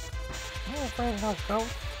 I'm not afraid of no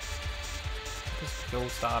ghost. Just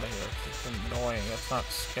ghost out of here. It's just annoying. It's not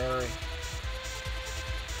scary.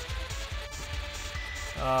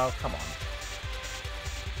 Oh, come on.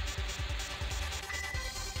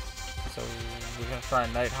 So we're gonna try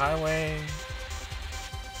Night Highway.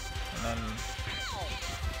 And then...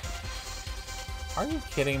 Are you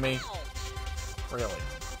kidding me? Really?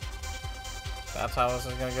 That's how this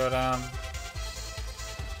is gonna go down?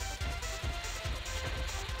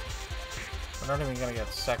 We're not even gonna get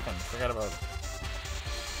second. Forget about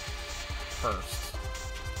first.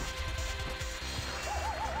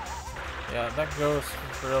 Yeah, that ghost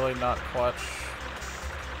is really not clutch.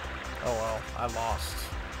 Oh well, I lost.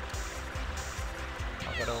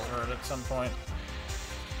 I'll get over it at some point.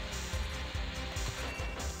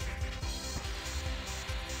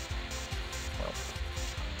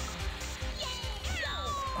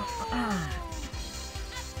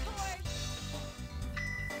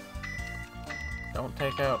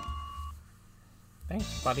 takeout.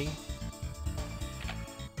 Thanks, buddy.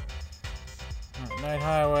 Night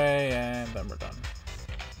highway, and then we're done.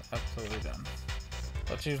 Absolutely done.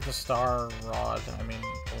 Let's use the star rod. I mean,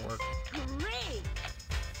 board. Great.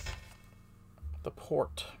 The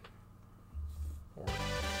port.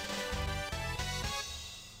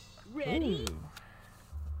 Ready? Ooh.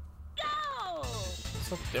 Go. This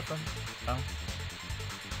looks different. No?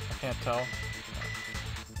 I can't tell.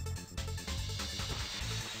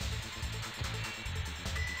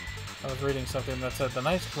 I was reading something that said the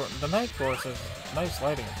night course is nice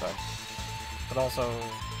lighting effect, but also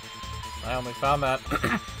I only found that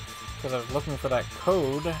because I was looking for that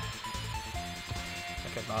code. I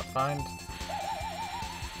could not find.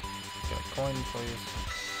 Get a coin, please.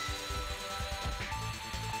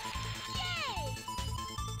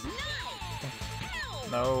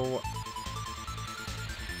 No.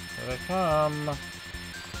 Here they come. I'm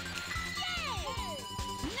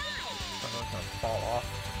gonna fall off.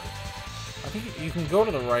 I think you can go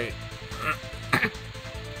to the right.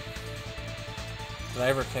 Did I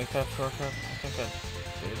ever take that shortcut? I think I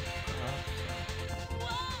did, perhaps.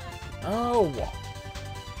 Oh!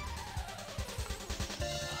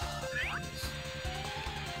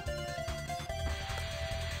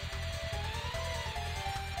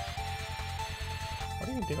 What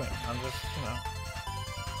are you doing? I'm just, you know,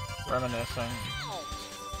 reminiscing.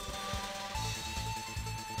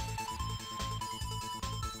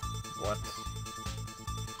 What?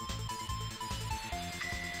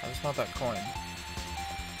 I just want that coin.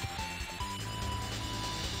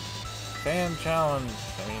 Fan challenge.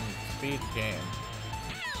 I mean, speed game.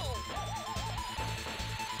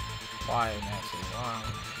 Why, Nancy? Why?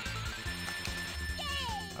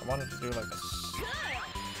 I wanted to do like a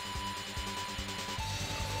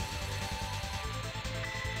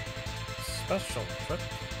special trick.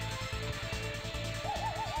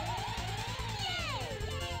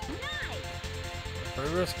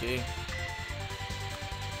 Pretty risky.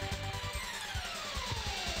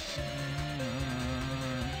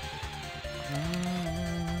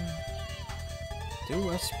 Do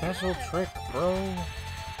a special trick, bro.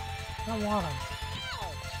 I want him.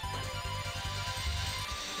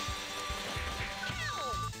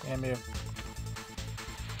 Damn you.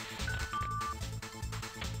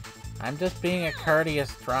 I'm just being a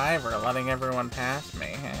courteous driver, letting everyone pass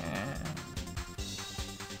me.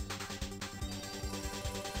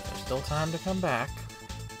 There's still time to come back.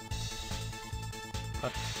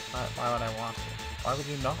 But why would I want to? Why would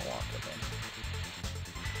you not want to then?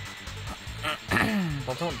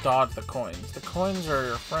 Well, don't dodge the coins. The coins are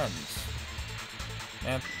your friends.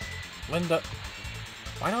 And Linda,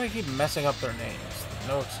 why do I keep messing up their names?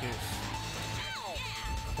 No excuse.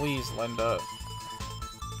 Please, Linda.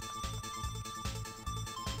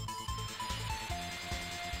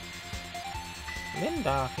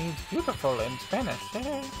 Linda means beautiful in Spanish.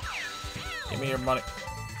 Eh? Give me your money.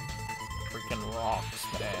 Freaking rocks,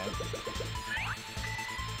 man.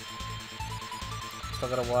 Still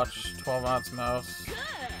gotta watch 12 Ounce Mouse.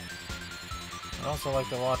 I'd also like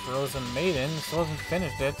to watch Rose and Maiden. Still hasn't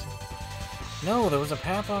finished it. No, there was a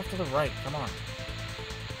path off to the right. Come on.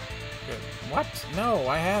 Good. What? No,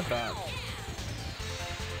 I had that.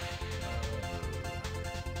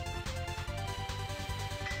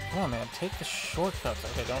 Come on, man. Take the shortcuts.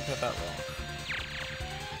 Okay, don't get that wrong.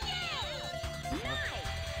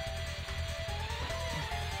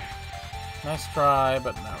 Nice try,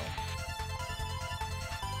 but no.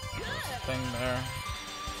 There's a thing there.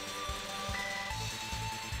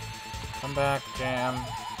 Come back, Jam.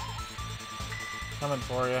 Coming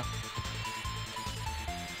for you.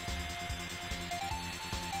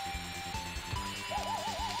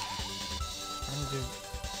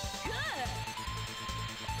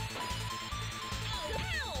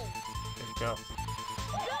 There you go.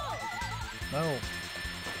 No.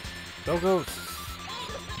 Go Ghosts.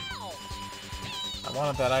 I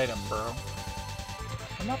wanted that item, bro.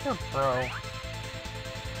 I'm not your bro.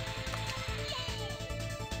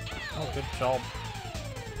 Oh, good job.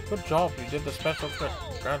 Good job, you did the special trick.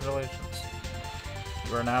 Congratulations.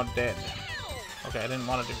 You are now dead. Okay, I didn't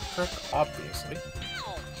want to do the trick, obviously.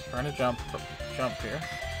 Trying to jump here.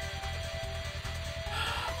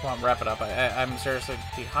 Come on, wrap it up. I'm seriously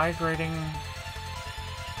dehydrating.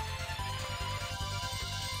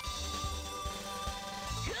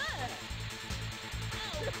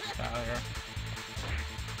 Get out of here.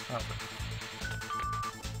 Oh.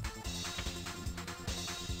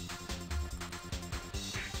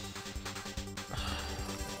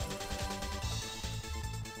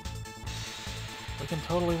 We can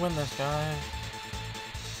totally win this, guys.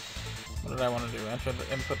 What did I want to do?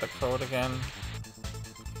 Input the code again.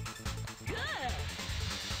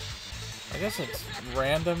 guess it's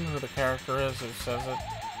random who the character is who says it.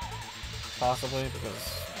 Possibly,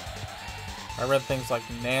 because I read things like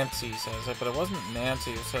Nancy says it, but it wasn't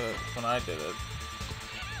Nancy who said it when I did it.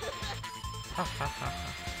 Ha ha ha.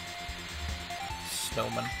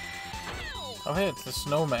 Snowman. Oh hey, it's the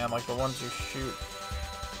snowman, like the ones you shoot.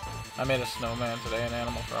 I made a snowman today in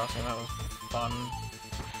Animal Crossing, that was fun.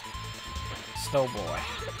 Snowboy.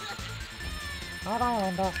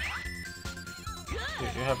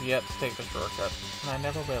 Dude, you have yet to take the shortcut, and I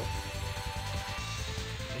never will.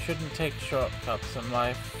 You shouldn't take shortcuts in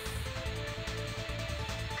life.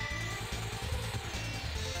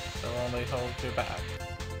 They'll only hold you back.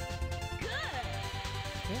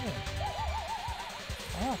 Yeah.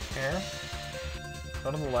 I don't care.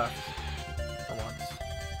 Go to the left. For once.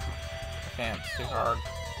 I can't. It's too hard.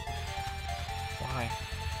 Why?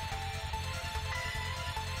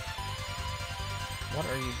 What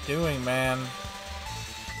are you doing, man?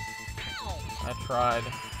 I tried.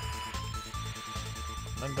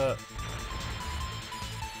 Linda.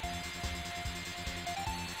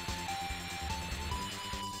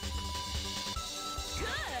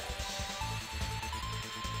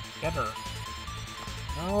 Get her.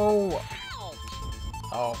 No.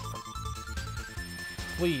 Oh.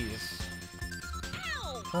 Please.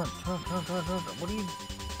 Turn. What are you?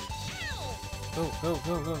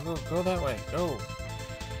 Go that way. Go.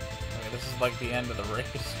 Okay, this is like the end of the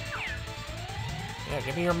race. Yeah,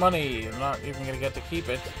 give me your money. I'm not even gonna get to keep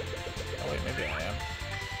it. Oh wait, maybe I am.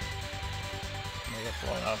 I'm gonna get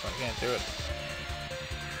blown up. I can't do it.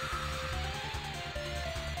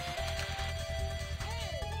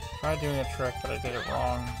 Tried doing a trick, but I did it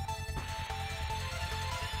wrong.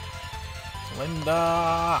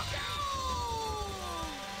 Linda!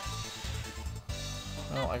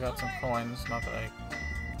 Well, I got some coins. Not that I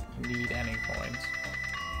need any coins.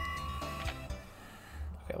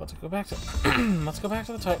 Okay, let's go back to let's go back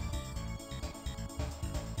to the type.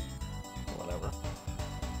 Whatever.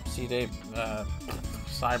 C-Day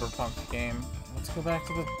Cyberpunk game. Let's go back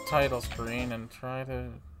to the title screen and try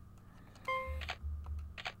to.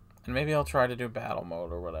 And maybe I'll try to do battle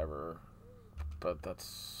mode or whatever. But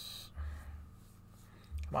that's.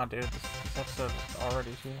 Come on, dude. This episode is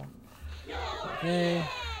already too long. Okay.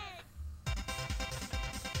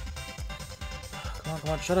 Come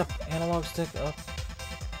on, shut up. Analog stick up.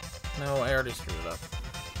 No, I already screwed it up.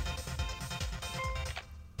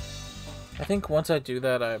 I think once I do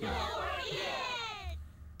that, I'm...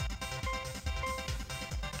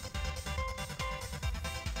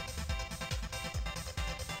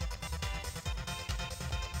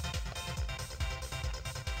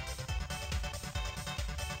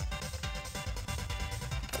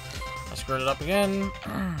 I screwed it up again.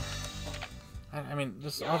 I mean,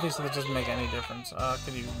 this obviously this doesn't make any difference.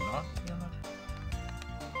 Could you not do that?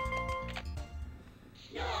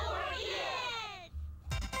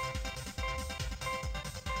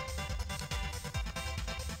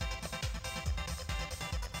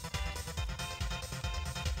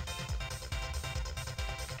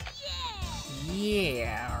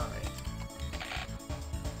 Yeah, alright.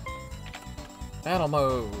 Battle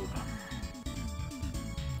mode.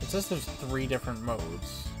 It says there's 3 different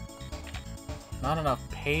modes. Not enough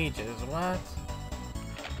pages, what?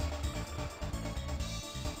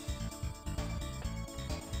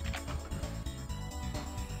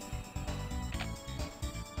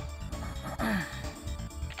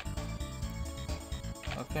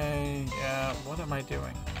 Okay, yeah, what am I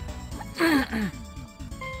doing?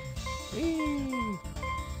 Whee!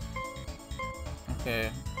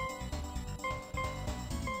 Okay.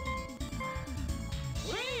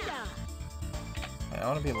 Linda! Hey, I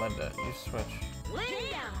want to be Linda. You switch.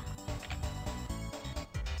 Linda!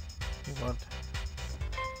 You what?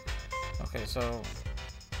 Okay, so...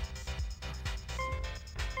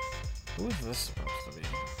 Who is this supposed to be?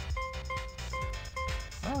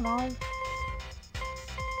 I don't know.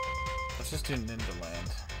 Let's just do Ninja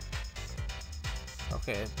Land.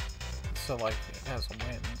 Okay, so like, it has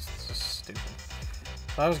wins. It's just stupid.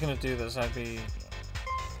 If I was gonna do this, I'd be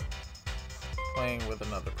playing with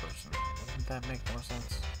another person. Wouldn't that make more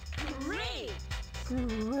sense? Great!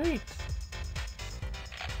 Great!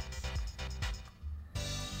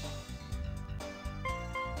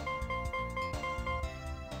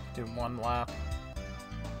 Do 1 lap.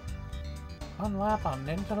 1 lap on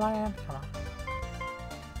Ninja Land? Come on.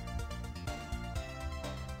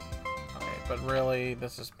 Okay, but really,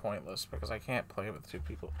 this is pointless because I can't play with 2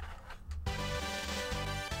 people.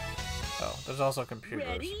 Oh, there's also computers,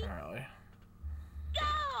 Ready? apparently.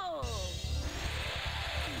 Go!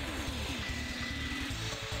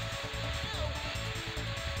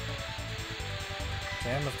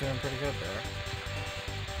 Jam was doing pretty good there.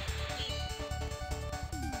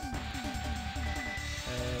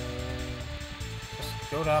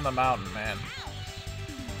 Just go down the mountain, man.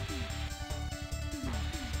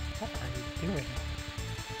 What are you doing?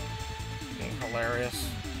 Being hilarious.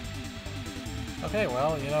 Okay,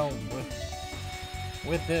 well, you know,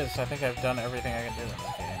 with this, I think I've done everything I can do in this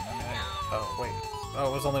game. I mean, oh, wait. Oh,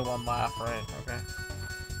 it was only one lap, right? Okay.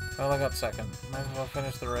 Well, I got second. Might as well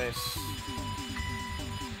finish the race.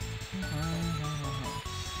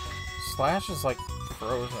 Slash is like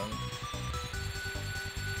frozen.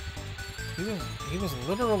 He was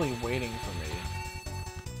literally waiting for me.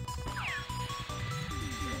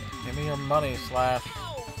 Give me your money, Slash.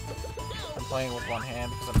 I'm playing with one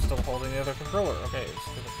hand because I'm still holding the other controller. Okay,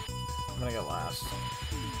 I'm gonna get last.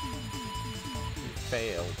 You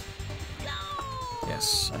failed.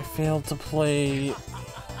 Yes, I failed to play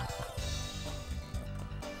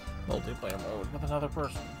multiplayer mode with another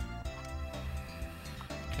person.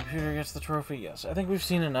 Computer gets the trophy. Yes, I think we've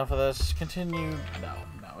seen enough of this. Continue.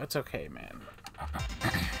 No, it's okay, man.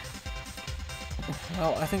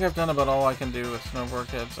 Well, I think I've done about all I can do with Snowboard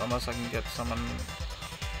Kids, unless I can get someone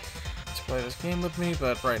to play this game with me,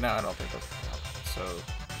 but right now I don't think that's gonna happen. So,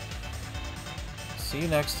 see you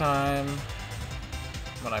next time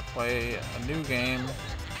when I play a new game,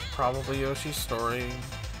 probably Yoshi's Story,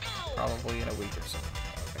 probably in a week or so.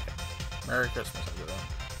 Okay. Merry Christmas, everyone.